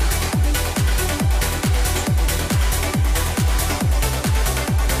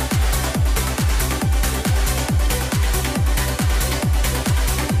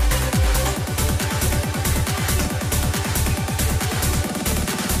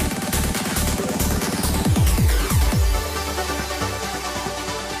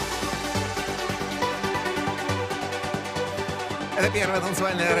Это первая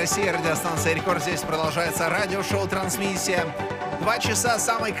танцевальная Россия, радиостанция «Рекорд». Здесь продолжается радиошоу «Трансмиссия». 2 часа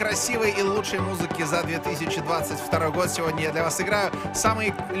самой красивой и лучшей музыки за 2022 год. Сегодня я для вас играю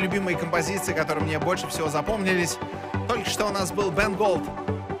самые любимые композиции, которые мне больше всего запомнились. Только что у нас был Бен Голд.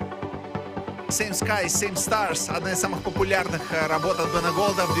 Same Sky, Same Stars. Одна из самых популярных работ от Бена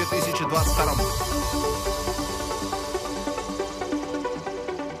Голда в 2022.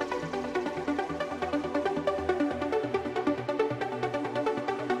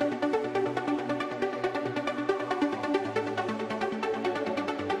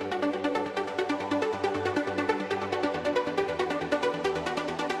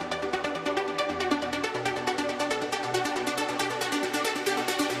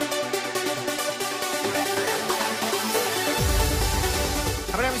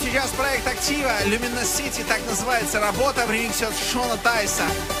 Сейчас проект актива Luminous City, так называется работа в ремиксе от Шона Тайса.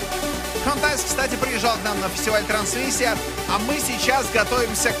 Хантайс, кстати, приезжал к нам на фестиваль «Трансмиссия», а мы сейчас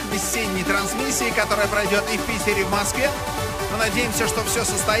готовимся к весенней трансмиссии, которая пройдет и в Питере, и в Москве. Мы надеемся, что все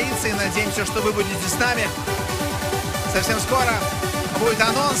состоится, и надеемся, что вы будете с нами. Совсем скоро будет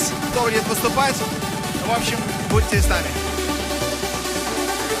анонс, кто будет выступать. В общем, будьте с нами.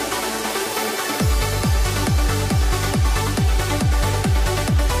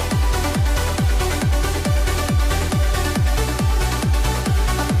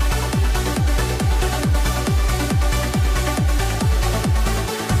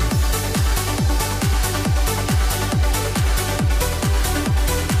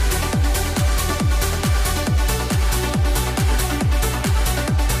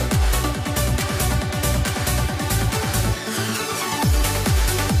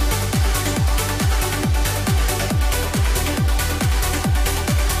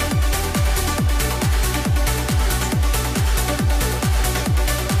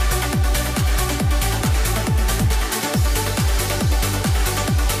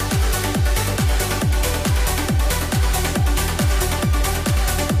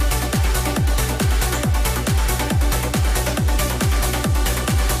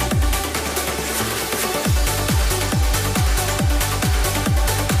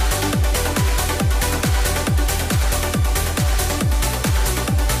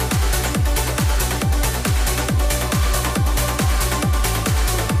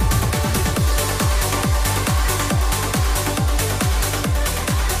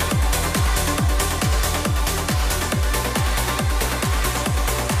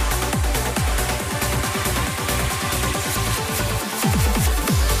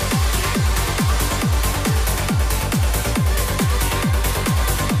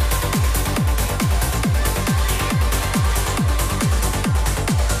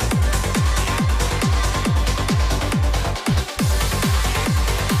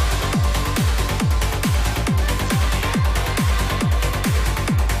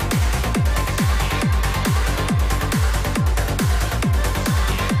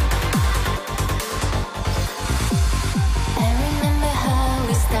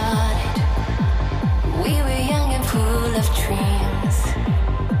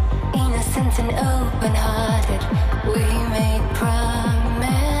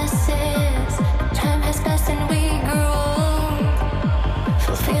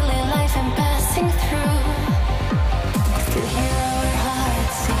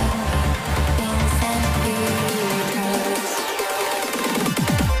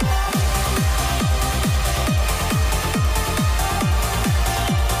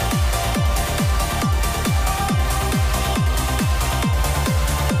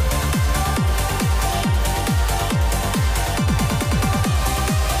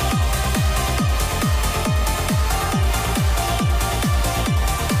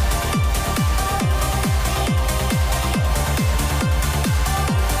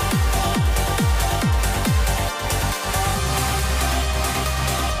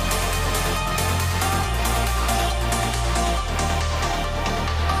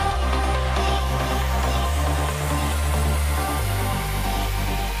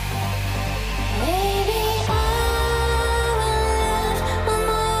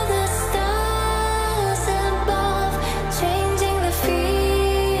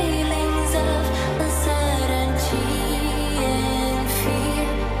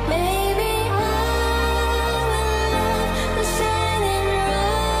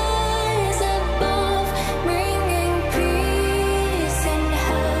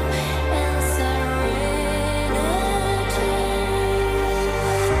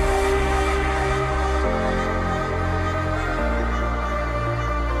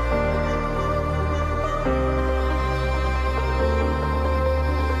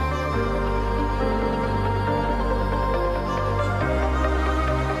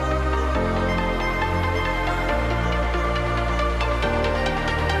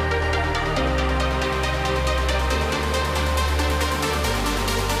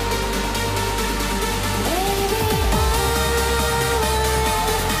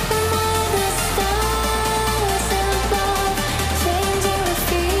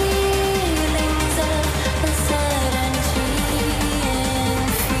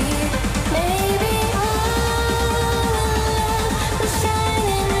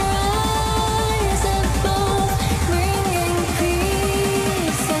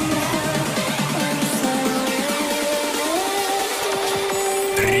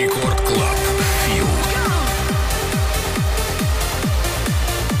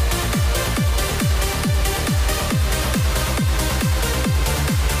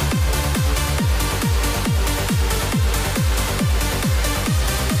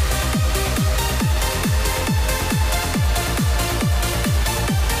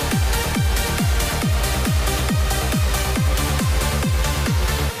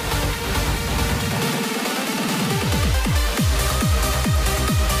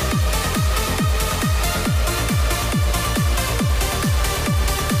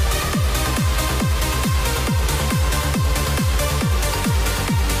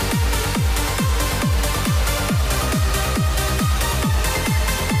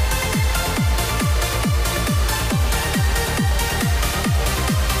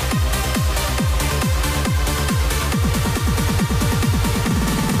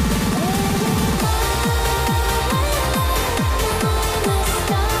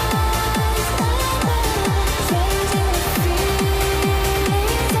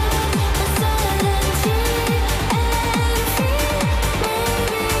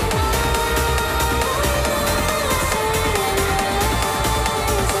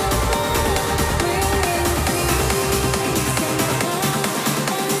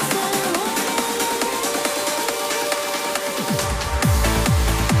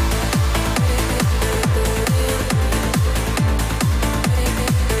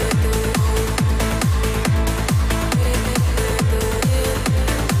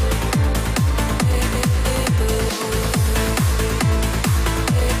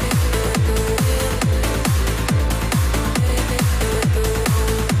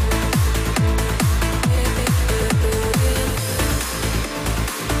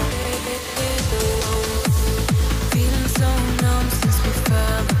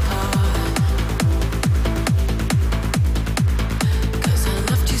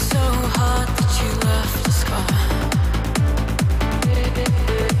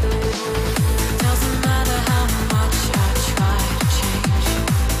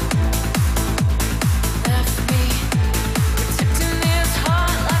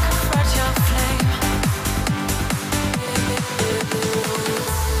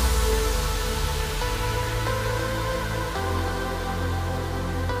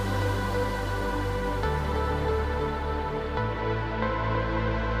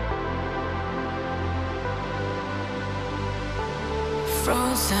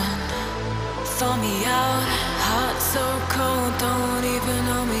 frozen. Thaw me out, heart so cold, don't even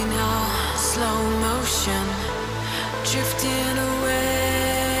know me now. Slow motion, drifting away.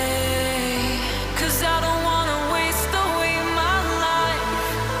 'Cause I don't wanna waste away my life,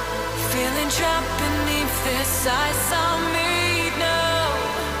 feeling trapped beneath this ice I made. No,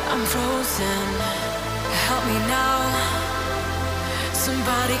 I'm frozen, help me now.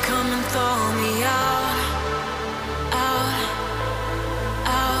 Somebody come and thaw me out, out,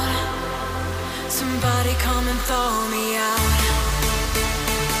 out. Somebody come and thaw me out.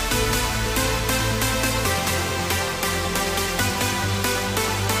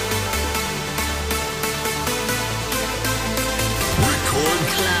 Record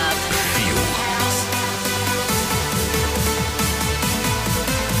Club. Feel.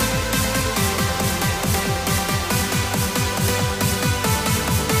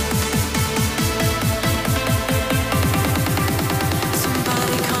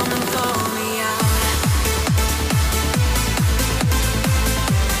 Somebody come and thaw me out.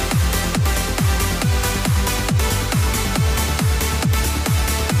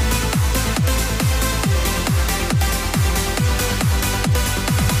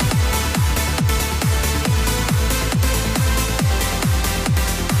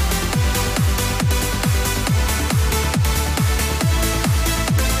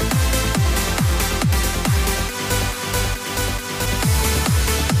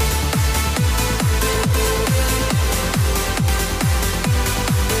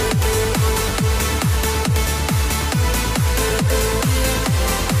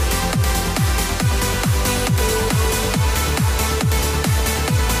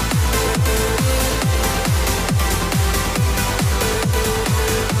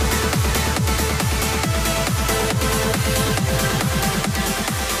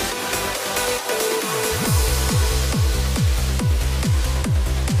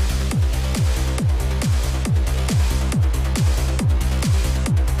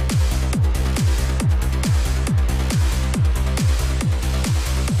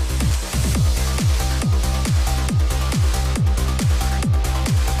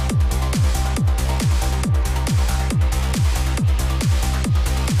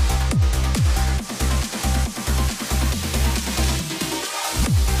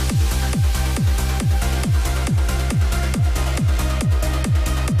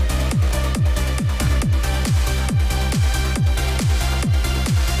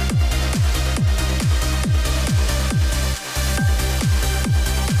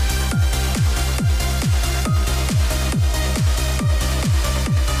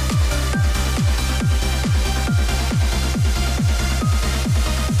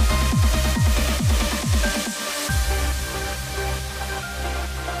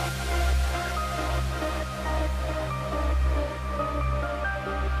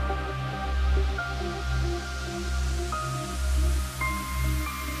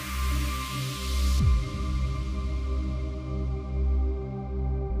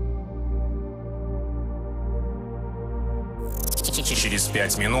 Через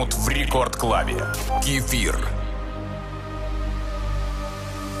 5 минут в рекорд-клабе. Кефир.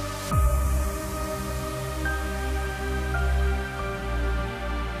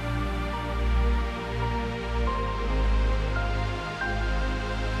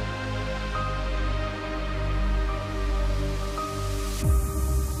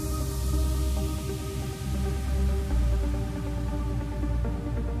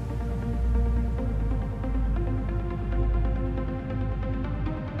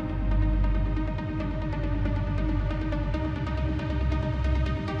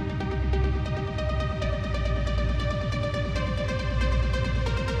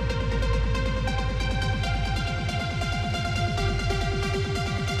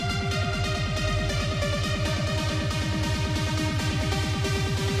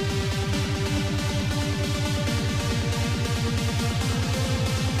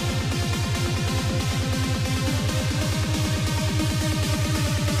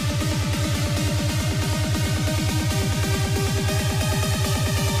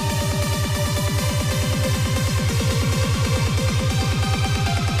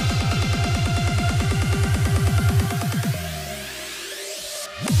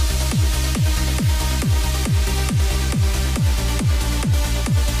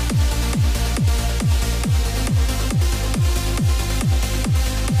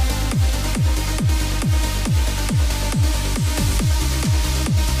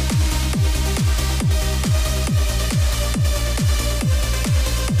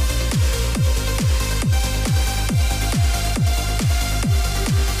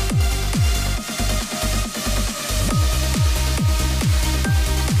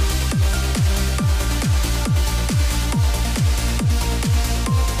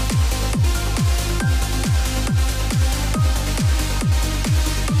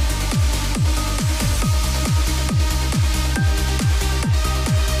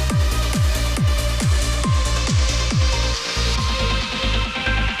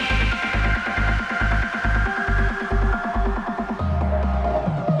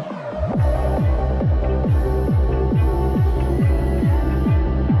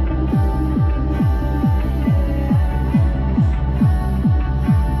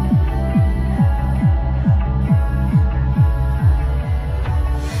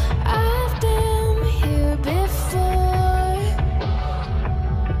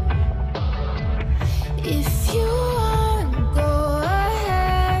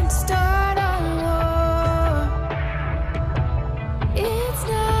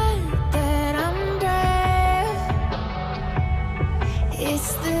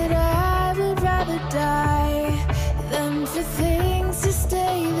 It's that I would rather die than for things to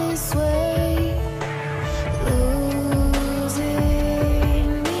stay this way. Losing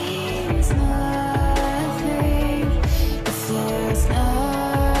means nothing if there's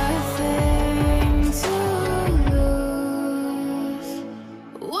nothing to lose.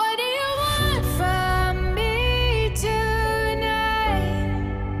 What do you want from me tonight?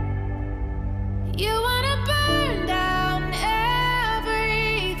 You wanna burn down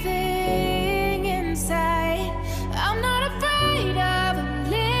everything inside. I'm not afraid of a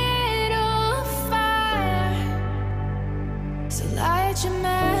little fire. So light your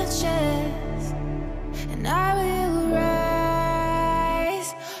matches and I will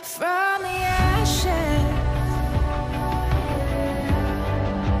rise from the ashes.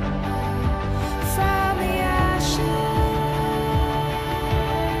 From the ashes.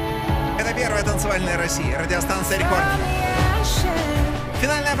 Это первая танцевальная Россия, радиостанция «Рекорд». From the ashes.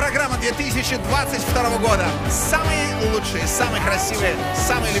 Финальная программа 2022 года. Самые лучшие, самые красивые,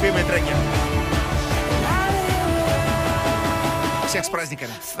 самые любимые треки. Всех с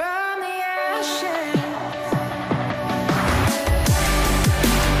праздниками. From the ashes.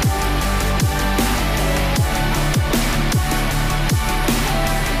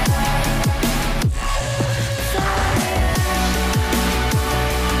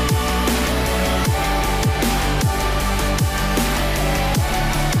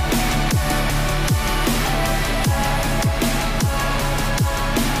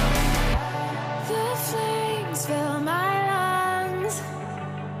 The flames fill my lungs,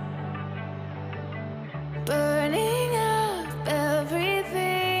 burning up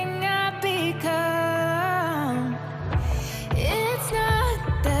everything I've become. It's not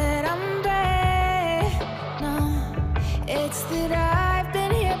that I'm brave, no, it's that I've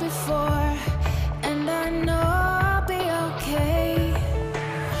been here before, and I know I'll be okay.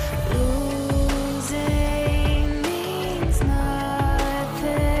 Losing means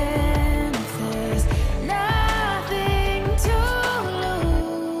nothing if there's nothing to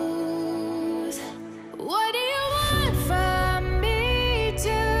lose. What do you want from me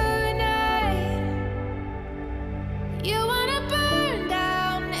tonight? You wanna burn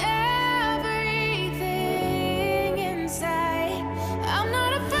down everything inside. I'm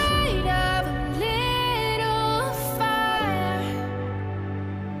not afraid of a little fire.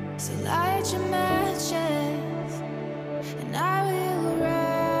 So light your matches and I will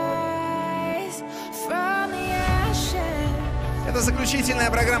rise from the ashes. Это заключительная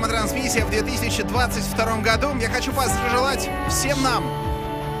программа «Трансмиссия» в 2022 году. Я хочу пожелать всем нам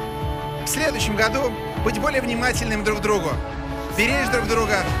в следующем году быть более внимательным друг к другу, беречь друг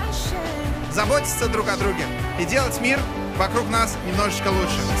друга, заботиться друг о друге и делать мир вокруг нас немножечко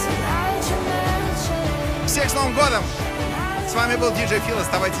лучше. Всех с Новым годом! С вами был диджей Фил.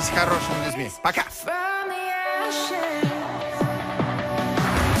 Оставайтесь хорошими людьми. Пока! From the ashes.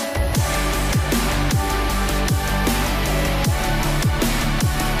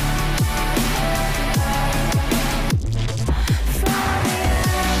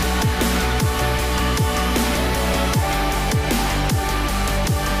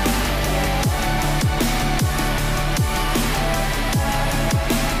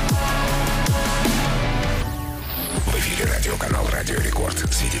 В эфире радиоканал «Радио Рекорд».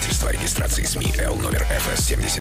 Свидетельство о регистрации СМИ Л номер ФС 70.